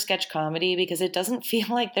writing for sketch comedy because it doesn't feel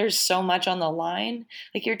like there's so much on the line.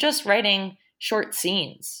 Like, you're just writing short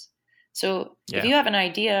scenes. So if you have an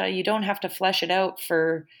idea, you don't have to flesh it out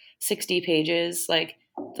for 60 pages. Like,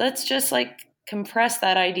 let's just like compress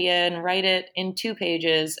that idea and write it in 2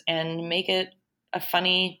 pages and make it a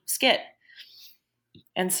funny skit.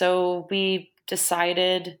 And so we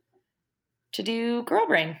decided to do Girl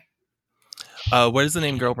Brain. Where does the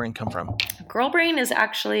name Girl Brain come from? Girl Brain is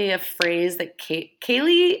actually a phrase that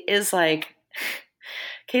Kaylee is like,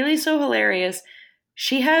 Kaylee's so hilarious.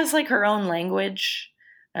 She has like her own language,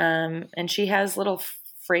 and she has little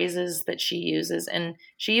phrases that she uses, and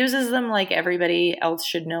she uses them like everybody else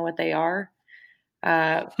should know what they are.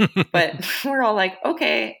 But we're all like,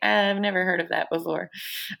 okay, I've never heard of that before.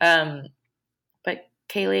 But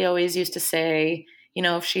Kaylee always used to say,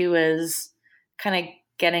 if she was kind of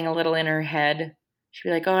getting a little in her head, she'd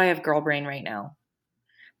be like, oh, I have girl brain right now.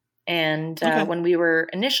 And when we were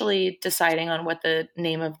initially deciding on what the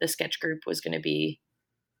name of the sketch group was going to be,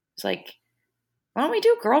 it's like, why don't we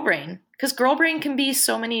do Girl Brain? Because Girl Brain can be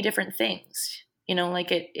so many different things.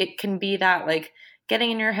 Like it can be that like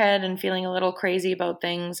getting in your head and feeling a little crazy about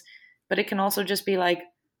things, but it can also just be like,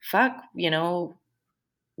 fuck,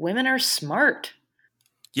 women are smart.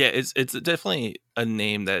 Yeah, it's definitely a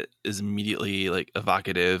name that is immediately like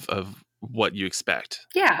evocative of what you expect.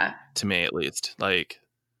 Yeah. To me, at least, like,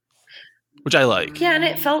 which I like. Yeah, and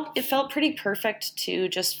it felt pretty perfect too,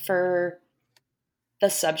 just for the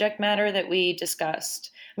subject matter that we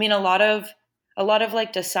discussed. I mean, a lot of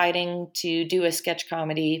like deciding to do a sketch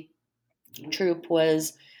comedy troupe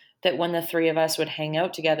was that when the three of us would hang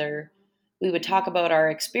out together, we would talk about our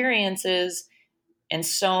experiences, and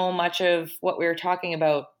so much of what we were talking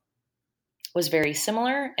about was very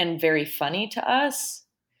similar and very funny to us.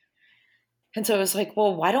 And so it was like,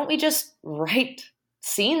 well, why don't we just write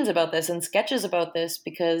scenes about this and sketches about this,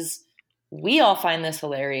 because we all find this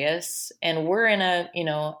hilarious and we're in a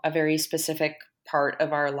very specific part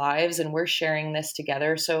of our lives and we're sharing this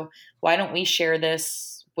together. So why don't we share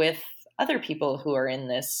this with other people who are in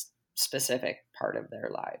this specific part of their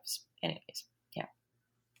lives? Anyways, yeah.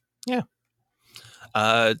 Yeah.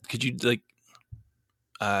 Could you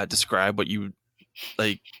describe what you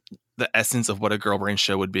like, the essence of what a Girl Brain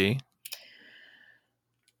show would be?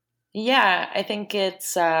 Yeah, I think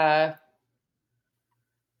it's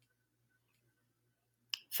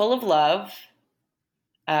full of love,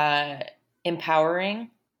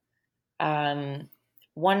 empowering. One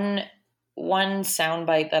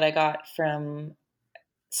soundbite that I got from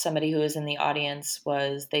somebody who was in the audience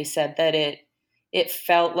was they said that it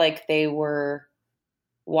felt like they were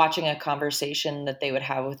watching a conversation that they would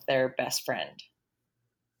have with their best friend.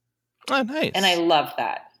 Oh, nice. And I loved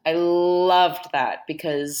that. I loved that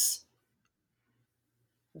because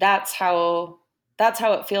that's how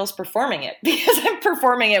it feels performing it, because I'm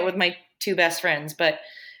performing it with my 2 best friends. But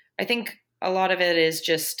I think a lot of it is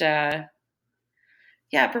just,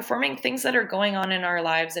 performing things that are going on in our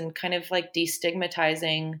lives and kind of like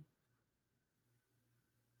destigmatizing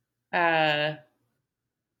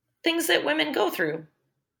things that women go through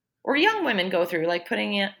or young women go through, like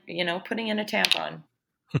putting in a tampon.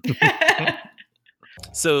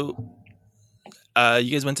 So,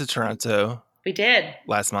 you guys went to Toronto We did.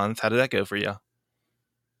 last month. How did that go for you?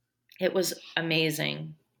 It was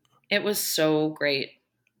amazing. It was so great.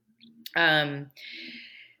 I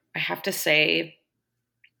have to say,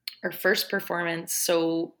 our first performance,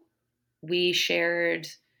 we shared,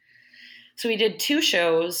 so we did 2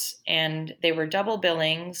 shows and they were double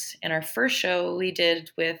billings. And our first show we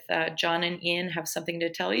did with John and Ian Have Something to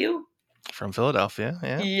Tell You. From Philadelphia,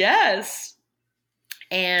 yeah. Yes.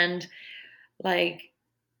 And like,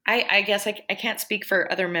 I guess I can't speak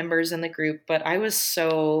for other members in the group, but I was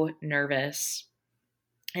so nervous.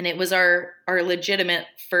 And it was our legitimate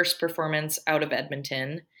first performance out of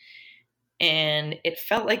Edmonton. And it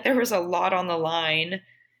felt like there was a lot on the line.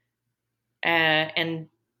 And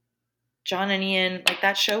John and Ian, like,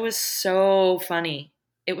 that show was so funny.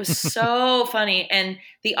 It was so funny. And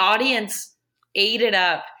the audience ate it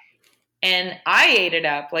up. And I ate it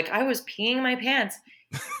up. Like, I was peeing my pants.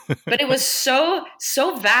 But it was so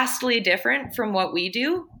vastly different from what we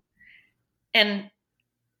do. And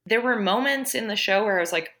there were moments in the show where I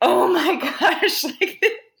was like, oh my gosh, like,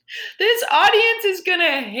 this audience is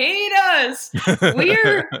gonna hate us.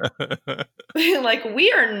 We're like,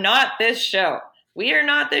 we are not this show. We are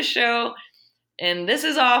not this show. And this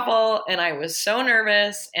is awful. And I was so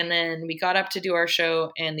nervous. And then we got up to do our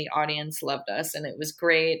show and the audience loved us and it was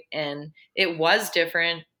great. And it was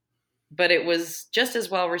different, but it was just as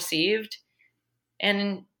well received.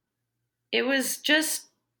 And it was just,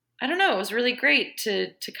 I don't know, it was really great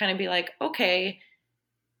to kind of be like, okay,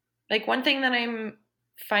 like, one thing that I'm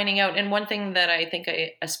finding out, and one thing that I think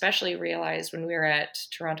I especially realized when we were at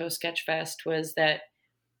Toronto Sketch Fest, was that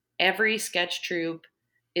every sketch troupe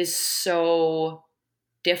is so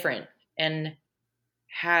different and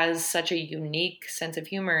has such a unique sense of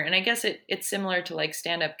humor. And I guess it's similar to like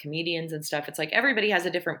stand-up comedians and stuff. It's like everybody has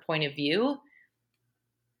a different point of view.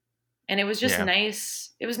 And it was just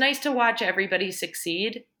nice. It was nice to watch everybody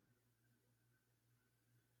succeed.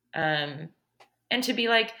 And to be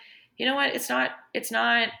like, you know what? It's not,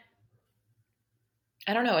 I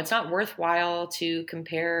don't know. It's not worthwhile to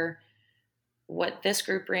compare what this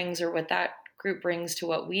group brings or what that group brings to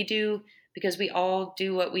what we do, because we all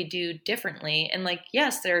do what we do differently. And like,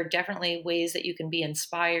 yes, there are definitely ways that you can be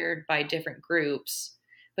inspired by different groups,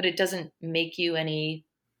 but it doesn't make you any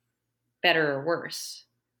better or worse,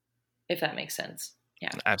 if that makes sense.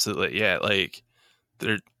 Yeah, absolutely. Yeah. Like,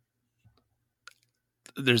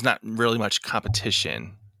 there's not really much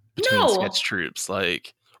competition between sketch troupes,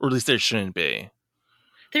 like, or at least there shouldn't be.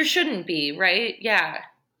 There shouldn't be, right? Yeah.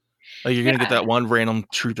 Like, you're gonna get that one random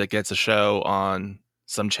troupe that gets a show on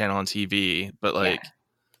some channel on TV, but like,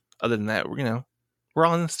 other than that, we're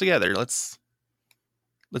all in this together. Let's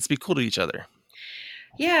be cool to each other.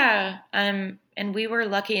 Yeah. And we were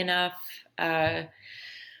lucky enough.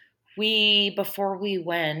 Before we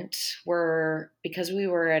went, because we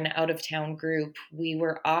were an out of town group, we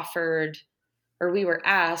were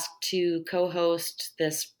asked to co-host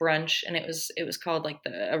this brunch, and it was called like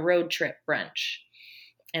a road trip brunch.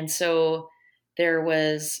 And so there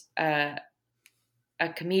was a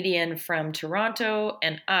comedian from Toronto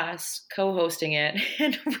and us co-hosting it,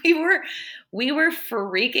 and we were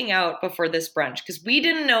freaking out before this brunch because we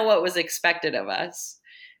didn't know what was expected of us,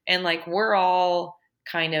 and like, we're all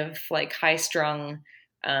kind of like high-strung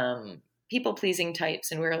people-pleasing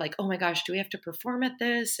types, and we were like, oh my gosh, do we have to perform at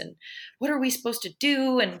this, and what are we supposed to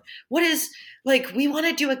do, and what is, like, we want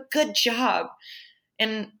to do a good job.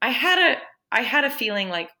 And I had a feeling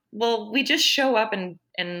like, well, we just show up and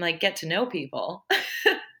like get to know people.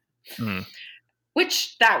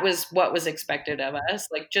 Which that was what was expected of us,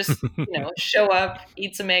 like, just show up,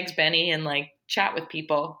 eat some eggs Benny, and like chat with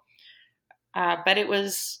people. But it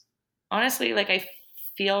was honestly, like, I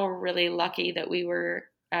feel really lucky that we were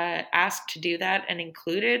asked to do that and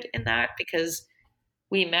included in that, because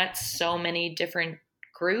we met so many different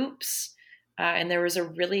groups, and there was a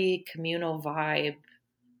really communal vibe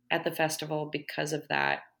at the festival because of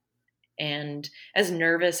that. And as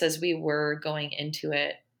nervous as we were going into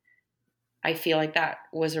it, I feel like that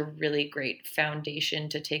was a really great foundation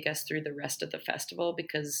to take us through the rest of the festival,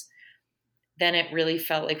 because then it really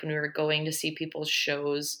felt like when we were going to see people's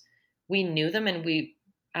shows, we knew them, and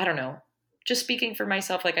I don't know, just speaking for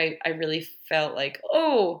myself, like, I really felt like,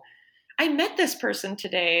 oh, I met this person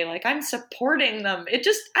today. Like, I'm supporting them. It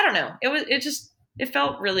just, I don't know. It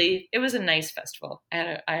felt really, it was a nice festival.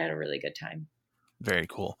 I had a really good time. Very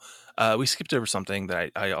cool. We skipped over something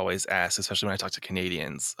that I always ask, especially when I talk to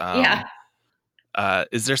Canadians.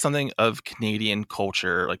 Is there something of Canadian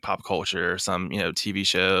culture, like pop culture, some, TV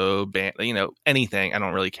show, band, anything? I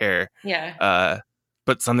don't really care. Yeah.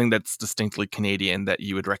 but something that's distinctly Canadian that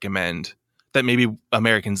you would recommend that maybe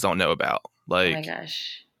Americans don't know about? Like, oh my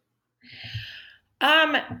gosh.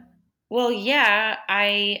 Well, yeah,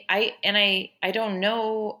 I don't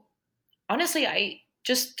know. Honestly, I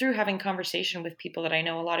just through having conversation with people that I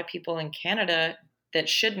know, a lot of people in Canada that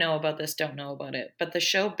should know about this don't know about it. But the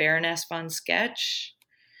show Baroness von Sketch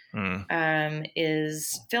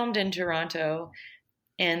is filmed in Toronto,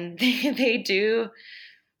 and they do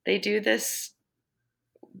this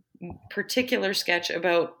particular sketch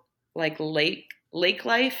about like lake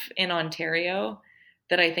life in Ontario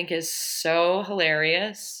that I think is so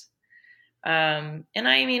hilarious. And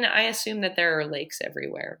I mean, I assume that there are lakes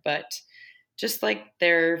everywhere, but just like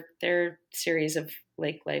their series of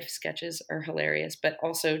lake life sketches are hilarious. But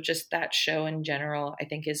also just that show in general, I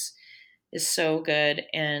think is so good.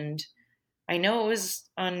 And I know it was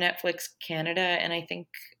on Netflix Canada, and I think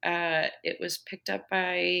it was picked up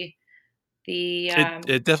by the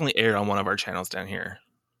it definitely aired on one of our channels down here.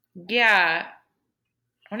 yeah.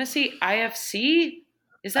 I want to see IFC.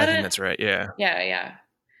 Is that I think that's right. Yeah. Yeah.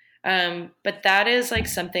 But that is like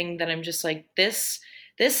something that I'm just like this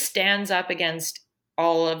stands up against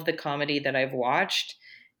all of the comedy that I've watched,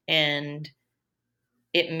 and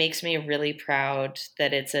it makes me really proud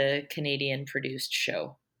that it's a Canadian produced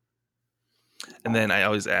show. And then I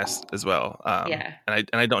always ask as well, Yeah. and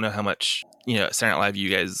I don't know how much Saturday Night Live you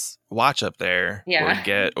guys watch up there Yeah. or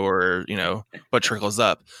get or what trickles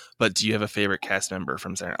up, but do you have a favorite cast member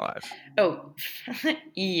from Saturday Night Live? Oh,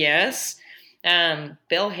 yes.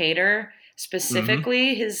 Bill Hader,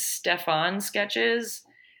 specifically his Stefan sketches.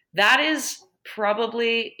 That is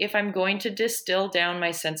probably, if I'm going to distill down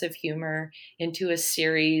my sense of humor into a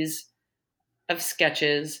series of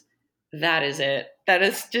sketches, that is it. That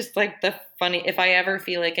is just like the funny. If I ever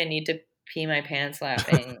feel like I need to pee my pants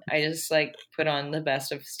laughing, I just like put on the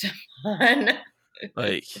best of Stefan.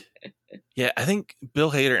 Like, yeah, I think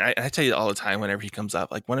Bill Hader, I tell you all the time whenever he comes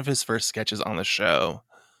up, like one of his first sketches on the show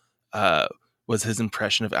was his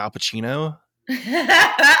impression of Al Pacino.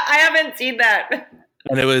 I haven't seen that.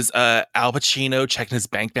 And it was Al Pacino checking his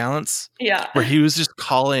bank balance. Yeah. Where he was just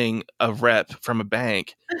calling a rep from a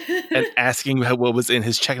bank and asking what was in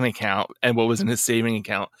his checking account and what was in his saving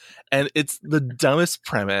account. And it's the dumbest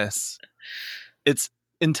premise. It's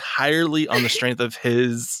entirely on the strength of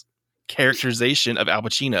his characterization of Al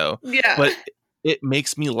Pacino. Yeah. But it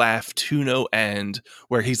makes me laugh to no end,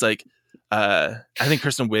 where he's like, I think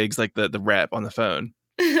Kristen Wiig's like the rep on the phone.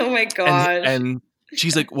 Oh my God. And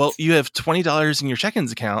she's like, well, you have $20 in your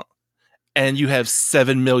check-ins account and you have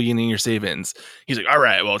 $7 million in your savings. He's like, all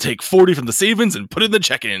right, well, take 40 from the savings and put it in the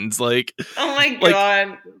check-ins. Like, oh my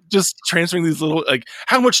God. Just transferring these little, like,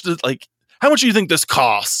 how much do you think this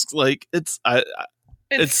costs? Like, I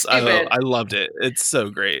loved it. It's so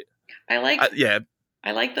great. I like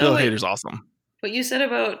Bill Hader's awesome. What you said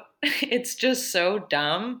about it's just so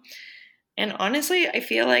dumb. And honestly, I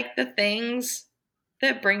feel like the things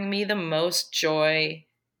that bring me the most joy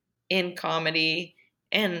in comedy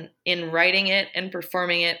and in writing it and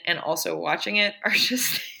performing it and also watching it are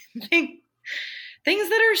just things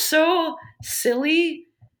that are so silly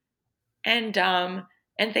and dumb,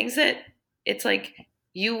 and things that it's like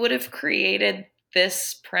you would have created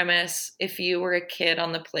this premise if you were a kid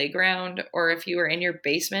on the playground or if you were in your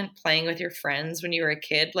basement playing with your friends when you were a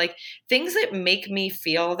kid. Like things that make me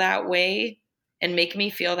feel that way and make me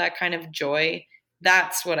feel that kind of joy.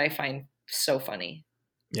 That's what I find so funny.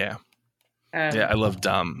 Yeah. I love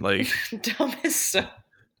dumb. Like dumb is so.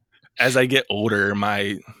 As I get older,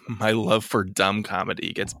 my love for dumb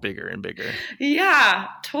comedy gets bigger and bigger. Yeah,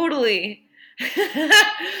 totally.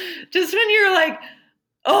 Just when you're like,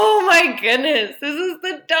 oh my goodness, this is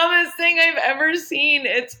the dumbest thing I've ever seen.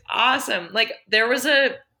 It's awesome. Like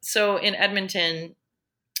so in Edmonton,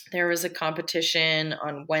 there was a competition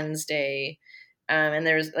on Wednesday. And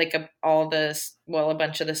there's like a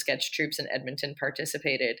bunch of the sketch troops in Edmonton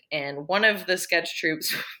participated. And one of the sketch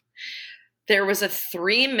troops, there was a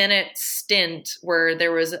 3-minute stint where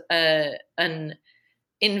there was an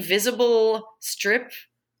invisible strip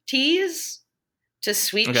tease to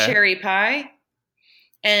Sweet Cherry Pie.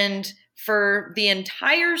 And for the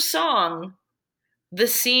entire song, the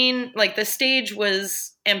scene, like the stage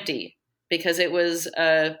was empty because it was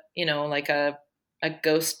like a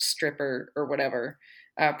ghost stripper or whatever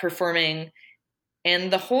performing,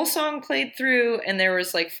 and the whole song played through and there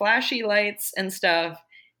was like flashy lights and stuff,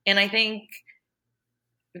 and I think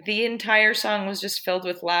the entire song was just filled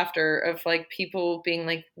with laughter of like people being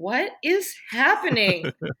like, what is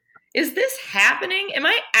happening? Is this happening? Am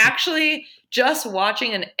I actually just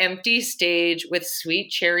watching an empty stage with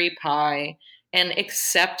Sweet Cherry Pie and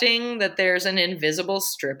accepting that there's an invisible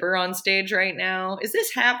stripper on stage right now. Is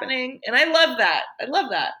this happening? And I love that. I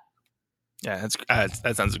love that. Yeah,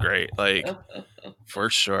 that sounds great. Like, for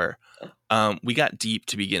sure. We got deep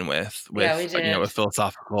to begin with Yeah, we did. a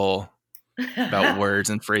philosophical about words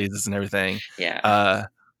and phrases and everything. Yeah.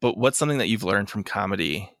 But what's something that you've learned from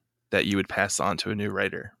comedy that you would pass on to a new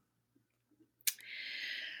writer?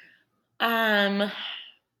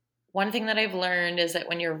 One thing that I've learned is that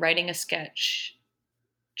when you're writing a sketch,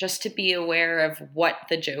 just to be aware of what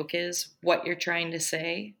the joke is, what you're trying to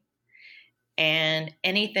say, and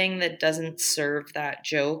anything that doesn't serve that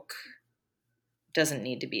joke doesn't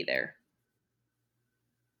need to be there.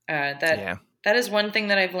 That is one thing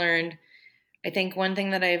that I've learned. I think one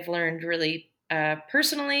thing that I've learned really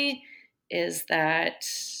personally is that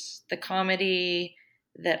the comedy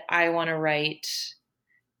that I want to write,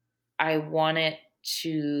 I want it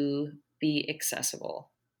to be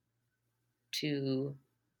accessible to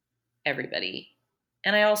everybody.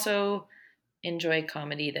 And I also enjoy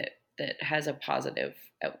comedy that has a positive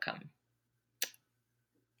outcome.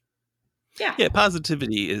 Yeah. Yeah,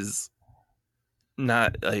 positivity is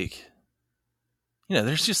not like,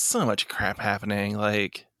 there's just so much crap happening.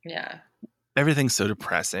 Like, yeah, everything's so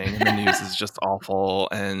depressing and the news is just awful.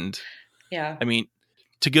 And yeah, I mean,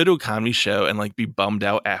 to go to a comedy show and like be bummed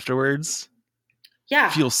out afterwards,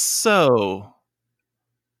 feels so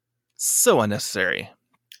unnecessary.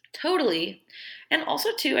 Totally. And also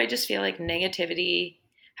too, I just feel like negativity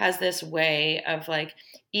has this way of like,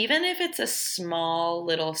 even if it's a small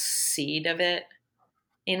little seed of it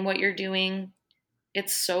in what you're doing,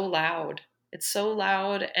 it's so loud. It's so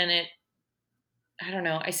loud, and I don't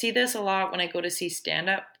know. I see this a lot when I go to see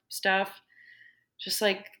stand-up stuff. Just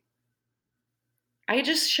like, I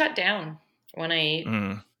just shut down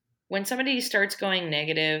when somebody starts going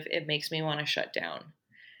negative, it makes me want to shut down.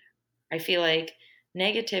 I feel like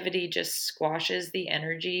negativity just squashes the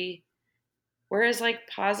energy, whereas like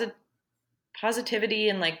positivity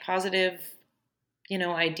and like positive,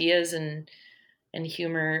 ideas and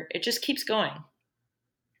humor, it just keeps going.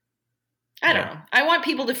 I don't know. I want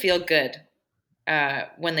people to feel good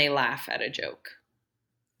when they laugh at a joke.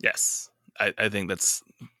 Yes, I think that's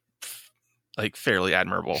like fairly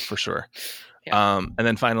admirable for sure. Yeah. And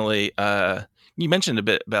then finally, you mentioned a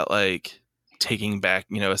bit about like taking back,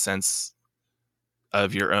 a sense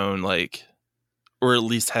of your own, like, or at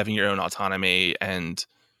least having your own autonomy and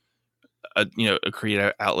a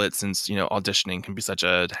creative outlet, since auditioning can be such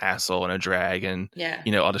a hassle and a drag, and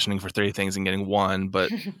auditioning for 30 things and getting one, but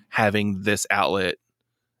having this outlet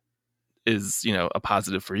is a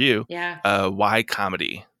positive for you. Why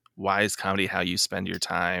comedy? Why is comedy how you spend your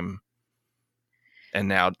time? And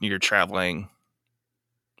now you're traveling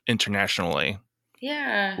internationally.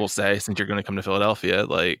 We'll say, since you're going to come to Philadelphia,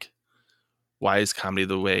 like, why is comedy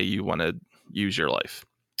the way you want to use your life?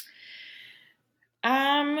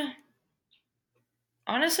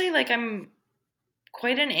 Honestly, like, I'm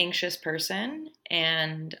quite an anxious person,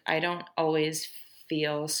 and I don't always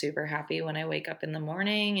feel super happy when I wake up in the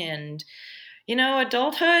morning. And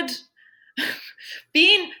adulthood,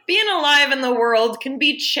 being alive in the world can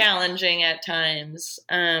be challenging at times.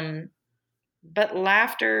 But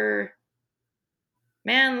laughter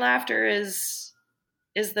is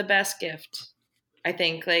the best gift. I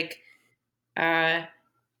think, like,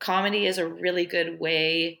 comedy is a really good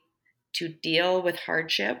way to deal with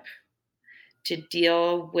hardship, to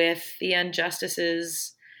deal with the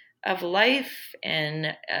injustices of life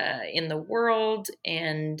and in the world.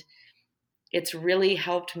 And it's really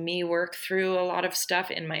helped me work through a lot of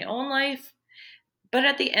stuff in my own life. But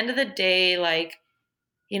at the end of the day, like,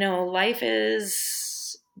 life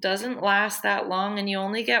doesn't last that long, and you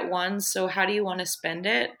only get one. So how do you want to spend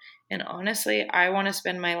it? And honestly, I want to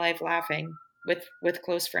spend my life laughing with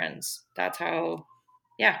close friends. That's how,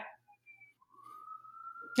 Yeah,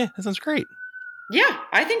 that sounds great. Yeah,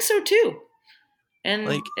 I think so too. And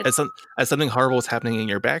like, as something horrible is happening in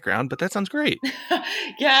your background, but that sounds great.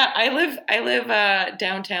 Yeah, I live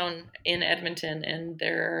downtown in Edmonton, and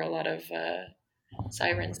there are a lot of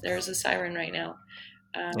sirens. There's a siren right now.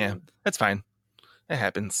 Yeah, that's fine. It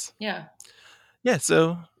happens. Yeah.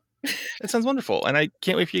 So it sounds wonderful, and I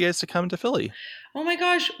can't wait for you guys to come to Philly. Oh my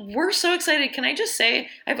gosh, we're so excited. Can I just say,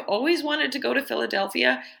 I've always wanted to go to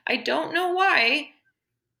Philadelphia. I don't know why.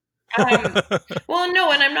 Well,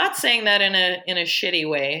 no, and I'm not saying that in a shitty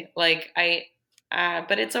way. Like,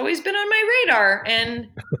 but it's always been on my radar, and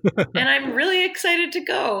I'm really excited to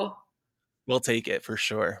go. We'll take it for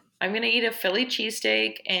sure. I'm going to eat a Philly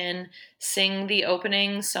cheesesteak and sing the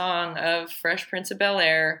opening song of Fresh Prince of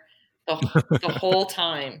Bel-Air the whole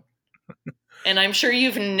time. And I'm sure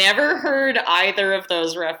you've never heard either of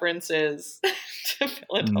those references to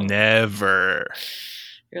Philadelphia. Never.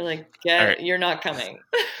 You're like, right. You're not coming.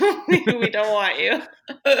 We don't want you.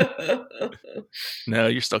 No,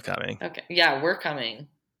 you're still coming. Okay. Yeah, we're coming.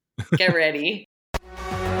 Get ready.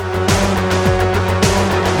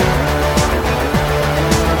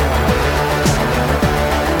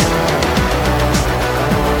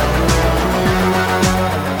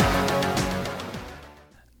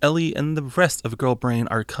 Ellie and the rest of Girl Brain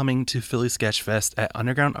are coming to Philly Sketchfest at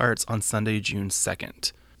Underground Arts on Sunday, June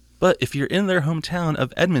 2nd. But if you're in their hometown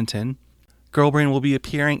of Edmonton, Girl Brain will be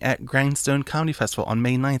appearing at Grindstone Comedy Festival on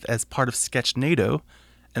May 9th as part of Sketchnado,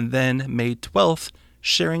 and then May 12th,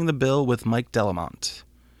 sharing the bill with Mike Delamont.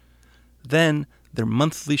 Then, their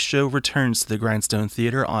monthly show returns to the Grindstone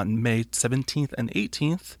Theater on May 17th and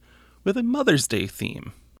 18th with a Mother's Day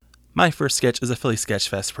theme. My First Sketch is a Philly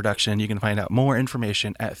Sketchfest production. You can find out more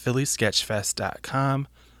information at phillysketchfest.com.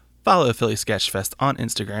 Follow Philly Sketchfest on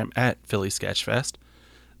Instagram at Philly Sketchfest.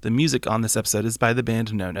 The music on this episode is by the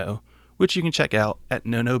band Nono, which you can check out at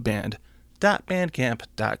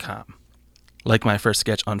nonoband.bandcamp.com. Like My First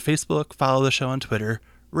Sketch on Facebook, follow the show on Twitter,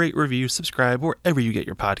 rate, review, subscribe wherever you get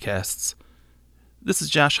your podcasts. This is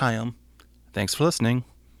Josh Hyam. Thanks for listening.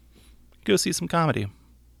 Go see some comedy.